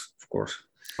Scots, of course.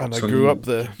 And so I grew up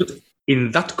there.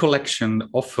 In that collection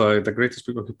of the greatest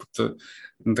people, he put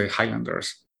the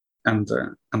Highlanders and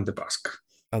the Basque.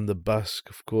 And the Basque,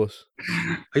 of course.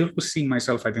 I always see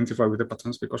myself identify with the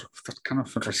Pathans because of that kind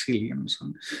of resilience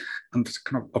and this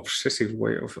kind of obsessive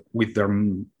way with their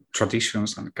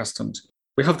traditions and customs.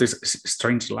 We have this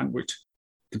strange language.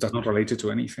 It does not relate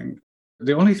to anything.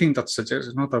 The only thing that suggests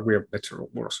is not that we are better or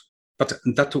worse, but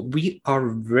that we are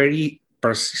very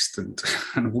persistent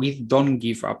and we don't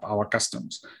give up our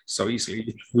customs so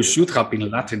easily. We should have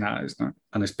been Latinized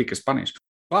and speak Spanish.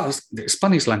 Basque, the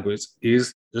Spanish language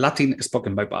is Latin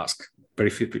spoken by Basque. Very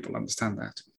few people understand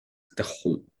that. The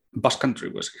whole Basque country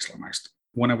was Islamized.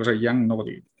 When I was a young,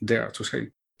 nobody dared to say.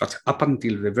 But up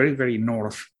until the very, very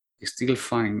north, you still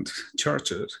find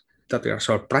churches that they are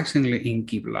surprisingly in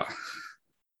Qibla.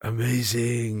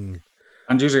 Amazing.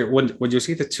 And you say, when you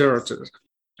see the churches,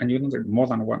 and you know there's more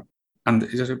than one, and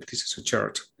you say, this is a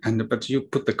church, but you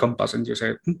put the compass and you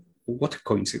say, what a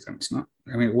coincidence, no?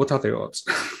 I mean, what are the odds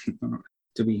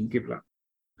to be in Qibla?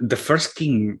 The first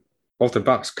king of the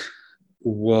Basque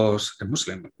was a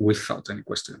Muslim, without any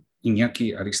question,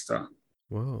 Iñaki Arista.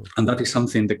 Wow. And that is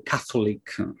something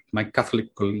my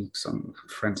Catholic colleagues and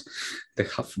friends, they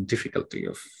have difficulty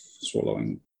of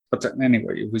swallowing. But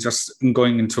anyway, we're just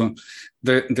going into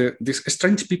these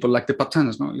strange people like the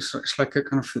Pathans. No, it's like a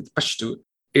kind of Pashto.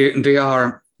 They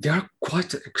are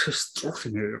quite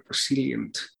extraordinarily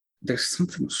resilient. There's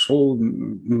something so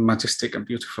majestic and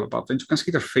beautiful about them. You can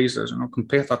see their faces.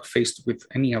 Compare that face with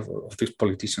any other of these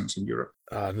politicians in Europe.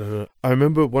 No. I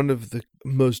remember one of the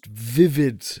most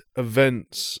vivid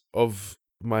events of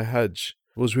my Hajj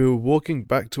was we were walking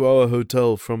back to our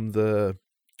hotel from the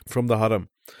Haram,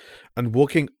 and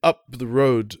walking up the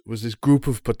road was this group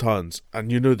of Pathans,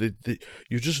 and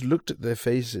you just looked at their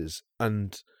faces,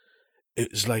 and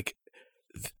it was like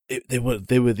they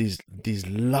were these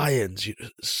lions,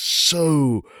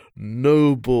 so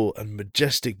noble and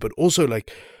majestic, but also like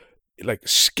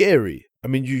scary. I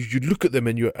mean, you look at them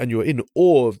and you're in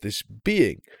awe of this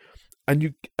being,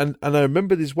 and I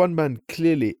remember this one man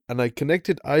clearly, and I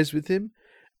connected eyes with him,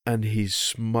 and he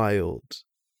smiled,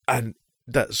 and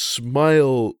that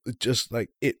smile just like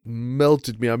it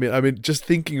melted me. I mean, just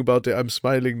thinking about it, I'm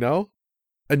smiling now,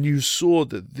 and you saw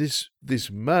that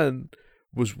this man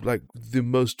was like the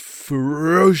most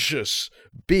ferocious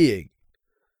being,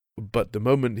 but the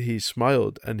moment he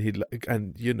smiled and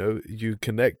you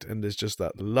connect, and there's just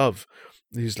that love.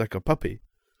 He's like a puppy.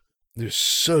 He was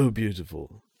so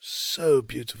beautiful, so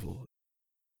beautiful.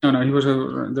 No,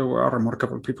 they were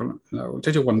remarkable people. I'll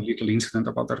tell you one little incident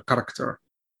about their character.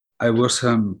 I was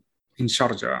in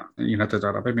Sharjah, United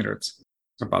Arab Emirates,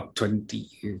 about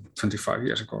 25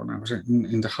 years ago, and I was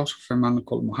in the house of a man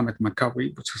called Mohammed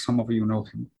Makawi, which some of you know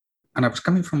him. And I was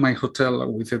coming from my hotel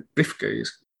with a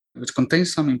briefcase, which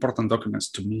contains some important documents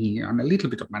to me and a little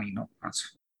bit of money.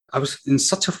 I was in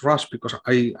such a rush because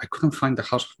I couldn't find the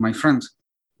house of my friend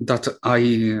that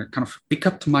I kind of picked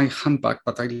up my handbag,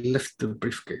 but I left the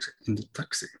briefcase in the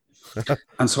taxi.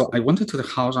 And so I went into the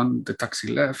house, and the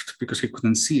taxi left because he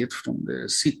couldn't see it from the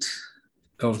seat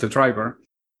of the driver.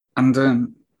 And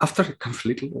then after a kind of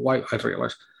little while, I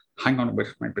realized, hang on,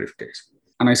 where's my briefcase?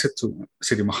 And I said to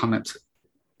Sidi Mohammed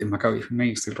in Macau, if you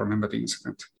may still remember the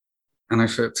incident. And I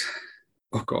said,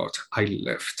 oh God, I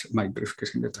left my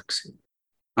briefcase in the taxi.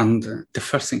 And the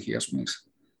first thing he asked me is,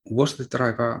 was the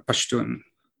driver Pashtun?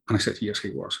 And I said, yes,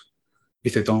 he was. He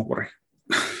said, don't worry.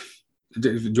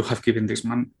 You have given this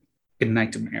man a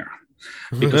nightmare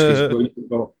because he's going to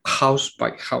go house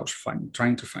by house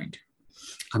trying to find you.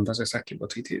 And that's exactly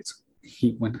what he did.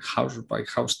 He went house by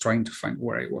house trying to find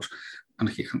where I was, and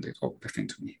he handed over the thing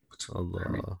to me.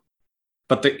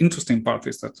 But the interesting part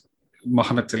is that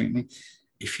Mohammed telling me,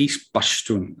 if he's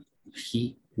Pashtun,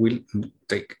 he will not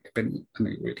take a penny and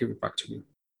he will give it back to you.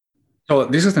 So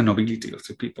this is the nobility of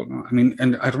the people. No? I mean,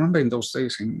 and I remember in those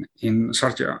days in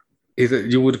Sharjah,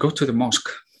 you would go to the mosque,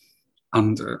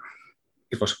 and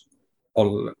it was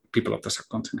all people of the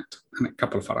subcontinent and a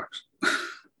couple of Arabs.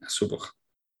 Subuh.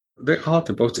 They are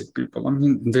devoted people. I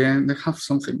mean, they have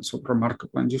something so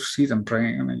remarkable, and you see them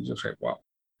praying, and you say, wow,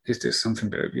 is there something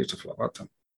very beautiful about them?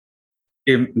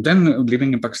 Then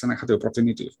living in Pakistan, I had the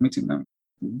opportunity of meeting them.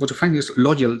 What you find is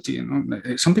loyalty.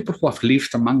 Some people who have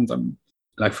lived among them,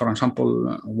 like, for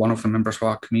example, one of the members of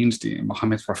our community,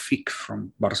 Mohammed Rafiq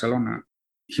from Barcelona,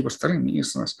 he was telling me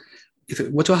is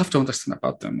what you have to understand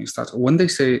about them is that when they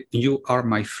say, you are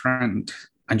my friend,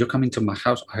 and you come into my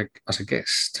house as a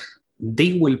guest,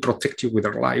 they will protect you with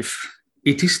their life.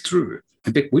 It is true.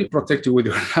 They will protect you with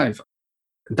your life.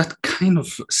 That kind of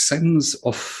sense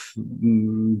of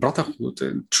brotherhood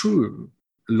and true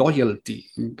loyalty,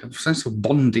 kind of sense of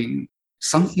bonding,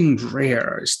 something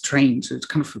rare, strange. It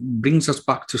kind of brings us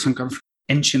back to some kind of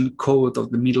ancient code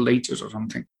of the Middle Ages or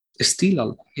something. It's still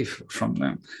alive from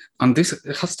them. And this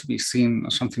has to be seen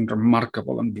as something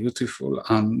remarkable and beautiful,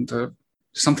 and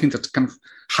something that kind of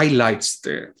highlights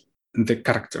the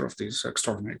character of these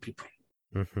extraordinary people.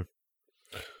 Mm-hmm.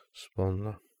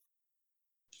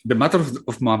 The matter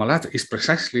of Muamalat is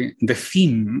precisely the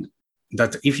theme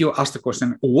that, if you ask the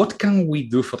question, what can we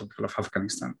do for the people of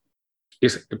Afghanistan,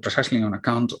 is precisely on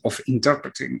account of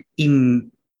interpreting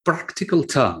in practical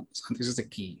terms, and this is the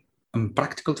key, in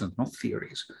practical terms, not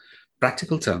theories,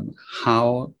 practical terms,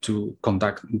 how to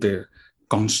conduct the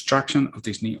construction of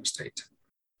this new state,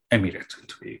 emirate,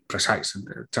 to be precise in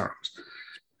the terms.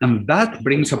 And that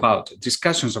brings about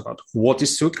discussions about what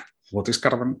is Suk, what is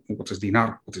Caravan, what is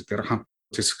Dinar, what is Dirham,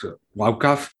 what is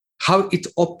Awqaf, how it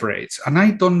operates. And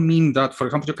I don't mean that, for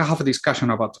example, you can have a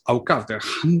discussion about Awqaf. There are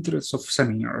hundreds of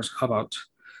seminars about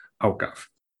Awqaf.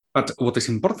 But what is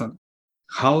important,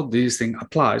 how this thing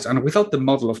applies. And without the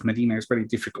model of Medina, it's very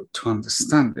difficult to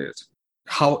understand it,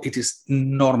 how it is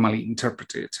normally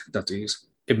interpreted, that is,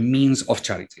 a means of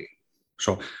charity.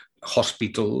 So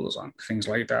hospitals and things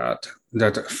like that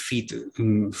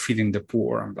feeding the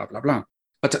poor and blah, blah, blah.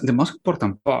 But the most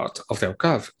important part of the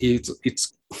Awqaf is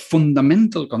its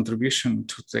fundamental contribution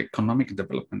to the economic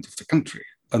development of the country.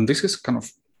 And this is kind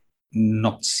of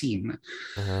not seen.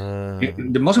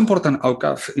 The most important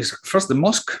Awqaf is first the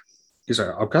mosque is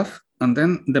an Awqaf, and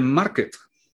then the market.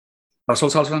 Rasul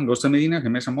Sallallahu goes to Medina, he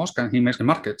makes a mosque, and he makes a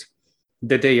market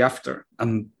the day after.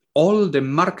 And all the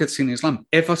markets in Islam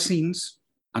ever since,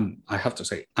 and I have to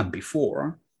say, and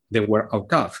before, they were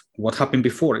Awqaf. What happened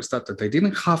before is that they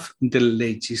didn't have the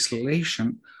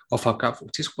legislation of Awqaf,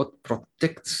 which is what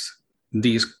protects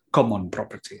this common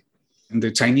property. And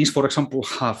the Chinese, for example,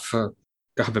 have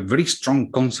a very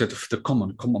strong concept of the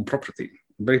common property,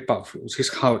 very powerful. This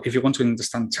is how, if you want to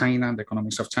understand China, the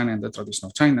economics of China and the tradition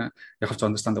of China, you have to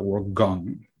understand the word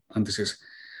gong. And this is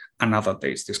another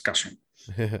day's discussion.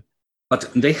 But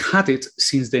they had it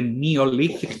since the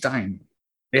Neolithic time.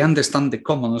 They understand the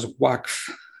commons waqf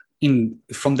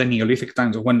from the Neolithic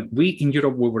times, when we in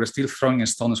Europe, we were still throwing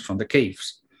stones from the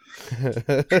caves.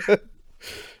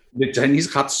 The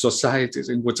Chinese had societies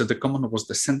in which the common was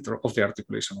the center of the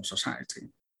articulation of society.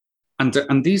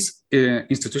 And this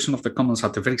institution of the commons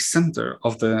at the very center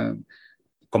of the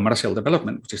commercial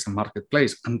development, which is the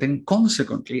marketplace, and then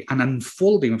consequently an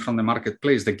unfolding from the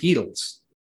marketplace, the guilds.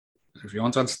 If you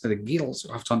want to understand the guilds,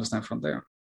 you have to understand from there.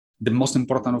 The most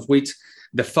important of which,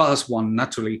 the first one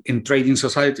naturally in trading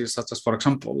societies, such as, for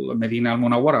example, Medina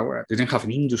al-Munawwara, where they didn't have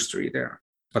an industry there,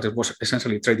 but it was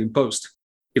essentially trading post.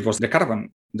 It was the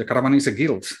caravan. The caravan is a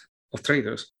guild of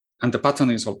traders. And the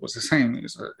pattern is always the same.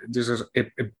 This is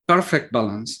a perfect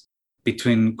balance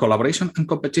between collaboration and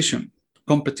competition.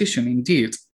 Competition,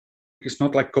 indeed, is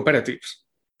not like cooperatives.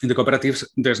 In the cooperatives,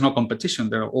 there's no competition.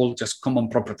 They're all just common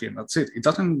property, and that's it. It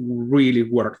doesn't really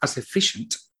work as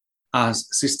efficient as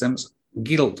systems,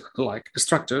 guild-like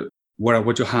structure, where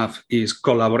what you have is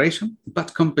collaboration,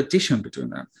 but competition between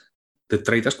them. The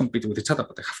traders compete with each other,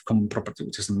 but they have common property,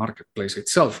 which is the marketplace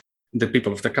itself. The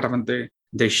people of the caravan,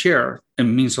 they share a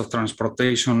means of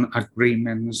transportation,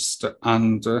 agreements,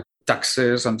 and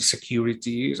taxes, and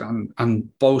securities, and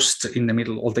post in the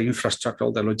middle, all the infrastructure,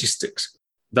 all the logistics.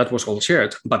 That was all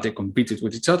shared, but they competed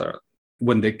with each other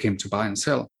when they came to buy and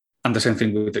sell. And the same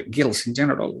thing with the guilds in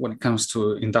general, when it comes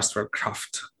to industrial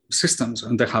craft systems,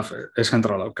 and they have a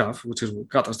central Awqaf, which is what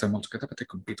gathers them all together, but they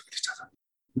compete with each other.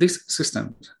 These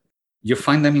systems, you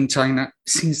find them in China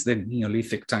since the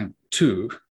Neolithic time too.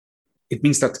 It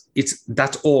means that it's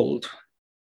that old,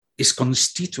 is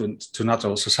constituent to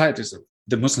natural societies.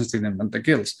 The Muslims didn't invent the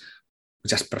guilds, we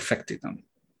just perfected them.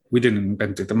 We didn't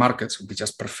invent the markets, we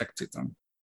just perfected them.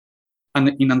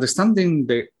 And in understanding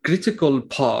the critical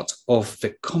part of the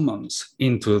commons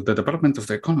into the development of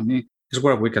the economy is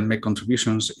where we can make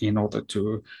contributions in order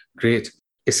to create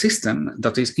a system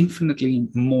that is infinitely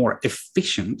more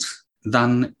efficient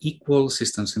than equal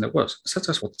systems in the world, such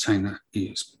as what China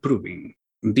is proving.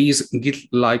 These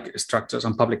guild-like structures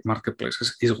and public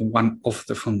marketplaces is one of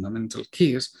the fundamental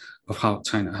keys of how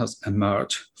China has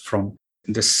emerged from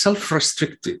the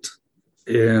self-restricted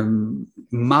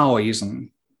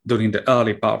Maoism during the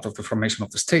early part of the formation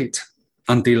of the state,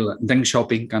 until Deng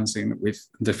Xiaoping comes in with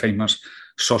the famous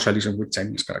socialism with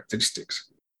Chinese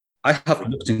characteristics. I have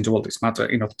looked into all this matter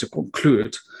in order to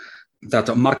conclude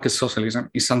that market socialism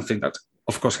is something that,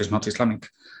 of course, is not Islamic,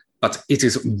 but it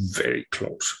is very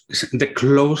close. It's the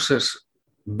closest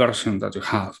version that you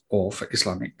have of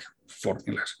Islamic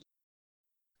formulas.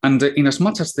 And in as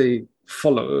much as they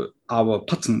follow our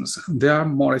patterns, they are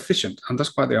more efficient. And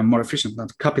that's why they are more efficient than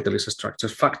capitalist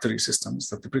structures, factory systems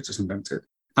that the British invented,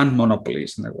 and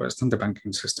monopolies in the West, and the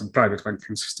banking system, private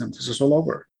banking system. This is all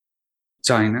over.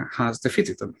 China has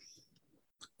defeated them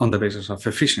on the basis of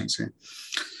efficiency.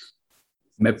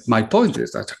 My point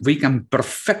is that we can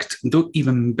do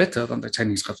even better than the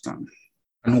Chinese have done.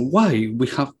 And why we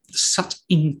have such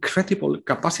incredible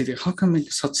capacity, how can we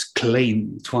make such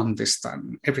claim to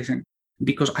understand everything?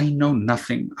 Because I know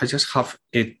nothing. I just have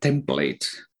a template,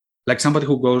 like somebody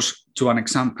who goes to an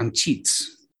exam and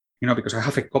cheats, because I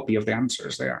have a copy of the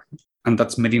answers there. And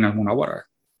that's Medina al-Munawwara.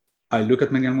 I look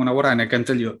at Medina al-Munawwara and I can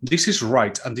tell you, this is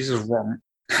right and this is wrong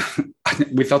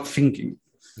without thinking.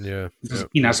 Yeah.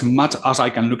 In as much as I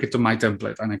can look into my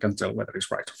template and I can tell whether it's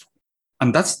right or wrong.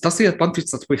 And that's the advantage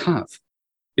that we have,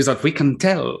 is that we can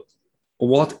tell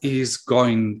what is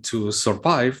going to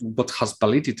survive, what has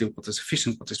validity, what is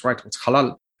efficient, what is right, what's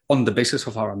halal, on the basis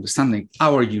of our understanding,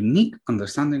 our unique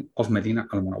understanding of Medina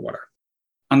al-Munawwara.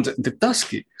 And the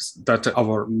task is that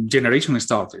our generation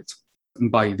started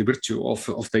by the virtue of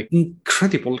the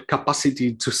incredible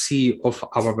capacity to see of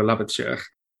our beloved Sheikh.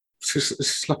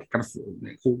 It's like kind of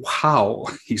how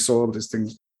he saw all these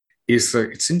things.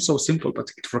 It seems so simple,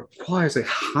 but it requires a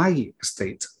high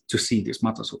state to see these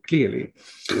matters so clearly.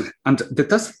 And the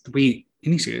test we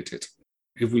initiated,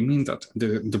 if we mean that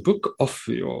the book of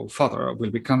your father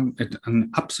will become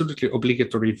an absolutely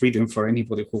obligatory reading for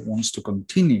anybody who wants to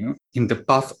continue in the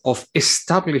path of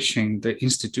establishing the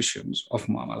institutions of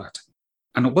muamalat.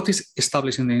 And what is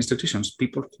establishing the institutions?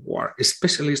 People who are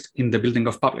specialists in the building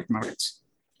of public markets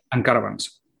and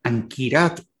caravans and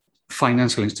kirat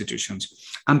financial institutions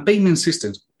and payment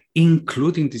systems,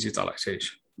 including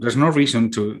digitalization. There's no reason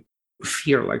to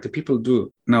fear like the people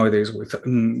do nowadays with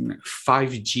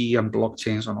 5G and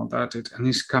blockchains and all that. And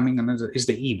it's coming and it's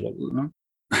the evil. You know?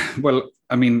 Well,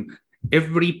 I mean,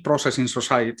 every process in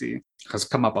society has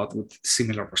come about with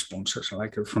similar responses.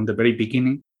 Like from the very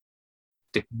beginning,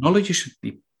 technology should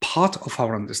be part of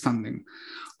our understanding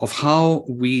of how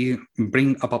we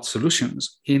bring about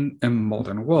solutions in a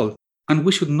modern world. And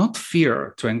we should not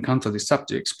fear to encounter these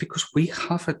subjects because we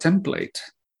have a template.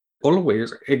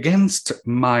 Always, against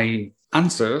my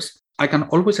answers, I can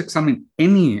always examine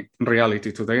any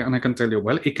reality today and I can tell you,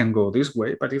 well, it can go this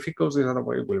way, but if it goes this other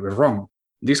way, it will be wrong.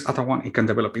 This other one, it can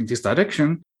develop in this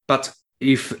direction, but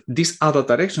if this other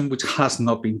direction, which has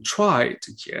not been tried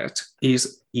yet,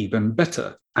 is even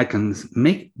better, I can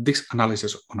make this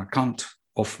analysis on account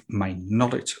of my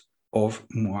knowledge of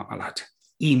muamalat.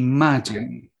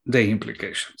 Imagine the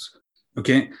implications,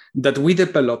 okay? That we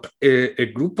develop a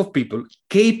group of people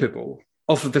capable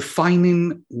of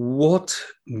defining what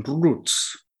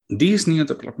routes this new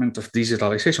development of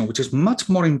digitalization, which is much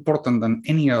more important than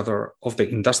any other of the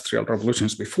industrial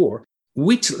revolutions before,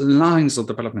 which lines of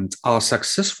development are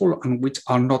successful and which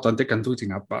are not, and they can do it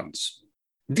in advance.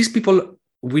 These people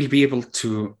will be able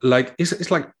to, like, it's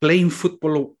like playing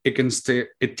football against a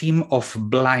team of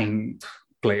blind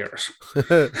players.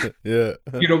 Yeah.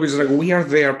 You know, it's like we are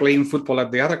there playing football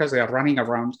and the other guys, they are running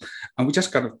around and we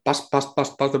just kind of pass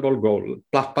the ball, goal,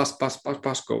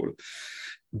 pass, goal,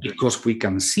 because we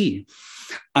can see.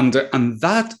 And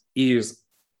that is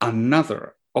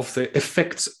another of the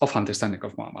effects of understanding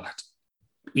of muamalat.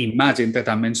 Imagine the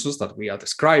dimensions that we are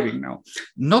describing now,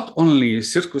 not only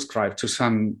circumscribed to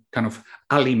some kind of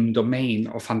alim domain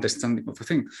of understanding of the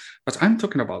thing, but I'm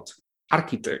talking about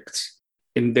architects,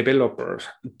 in developers,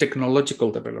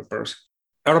 technological developers,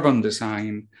 urban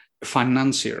design,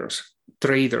 financiers,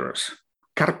 traders,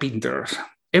 carpenters,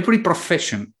 every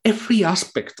profession, every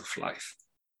aspect of life.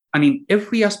 And in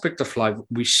every aspect of life,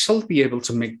 we shall be able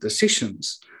to make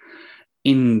decisions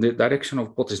in the direction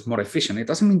of what is more efficient. It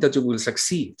doesn't mean that you will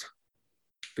succeed,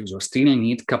 because you still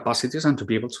need capacities and to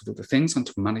be able to do the things and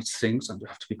to manage things, and you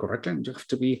have to be correct and you have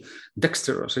to be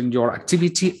dexterous in your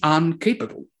activity and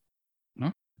capable.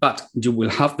 But you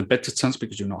will have the better chance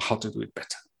because you know how to do it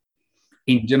better.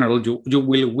 In general, you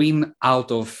will win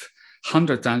out of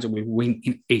 100 times, you will win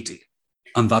in 80.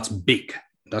 And that's big,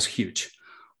 that's huge.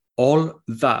 All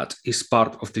that is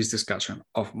part of this discussion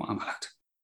of muamalat.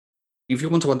 If you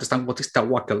want to understand what is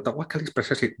tawakkul is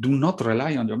precisely do not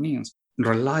rely on your means,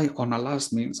 rely on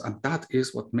Allah's means, and that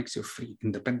is what makes you free,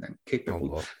 independent,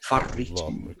 capable,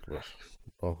 far-reaching.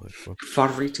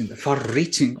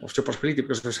 Far-reaching of your possibility,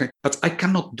 because you say, but I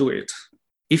cannot do it.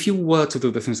 If you were to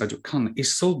do the things that you can,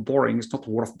 it's so boring, it's not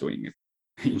worth doing it.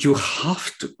 You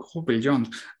have to go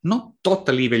beyond, not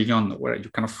totally beyond where you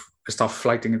kind of start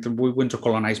flighting it. We want to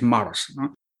colonize Mars,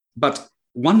 no? But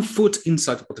one foot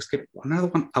inside what is capable, another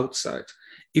one outside.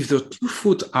 If the 2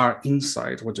 foot are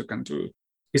inside, what you can do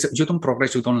is that you don't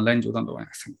progress, you don't learn, you don't do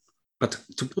anything. But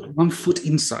to put 1 foot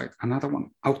inside, another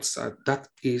one outside, that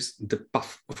is the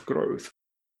path of growth.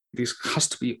 This has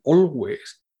to be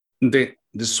always the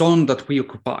zone that we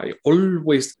occupy,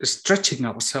 always stretching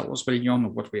ourselves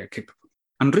beyond what we are capable,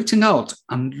 and reaching out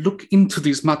and look into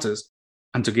these matters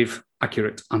and to give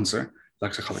accurate answer,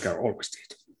 like Sheikh Halagar always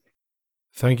did.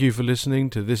 Thank you for listening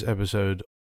to this episode.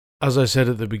 As I said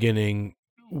at the beginning,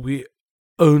 we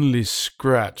only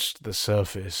scratched the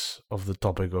surface of the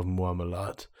topic of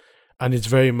muamalat. And it's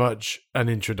very much an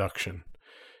introduction,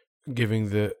 giving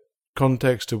the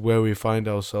context of where we find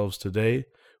ourselves today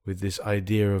with this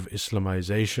idea of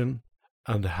Islamization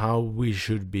and how we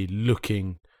should be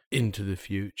looking into the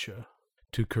future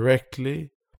to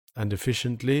correctly and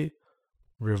efficiently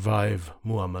revive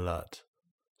muamalat.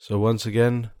 So once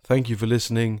again, thank you for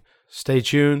listening. Stay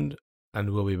tuned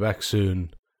and we'll be back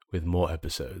soon with more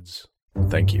episodes.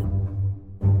 Thank you.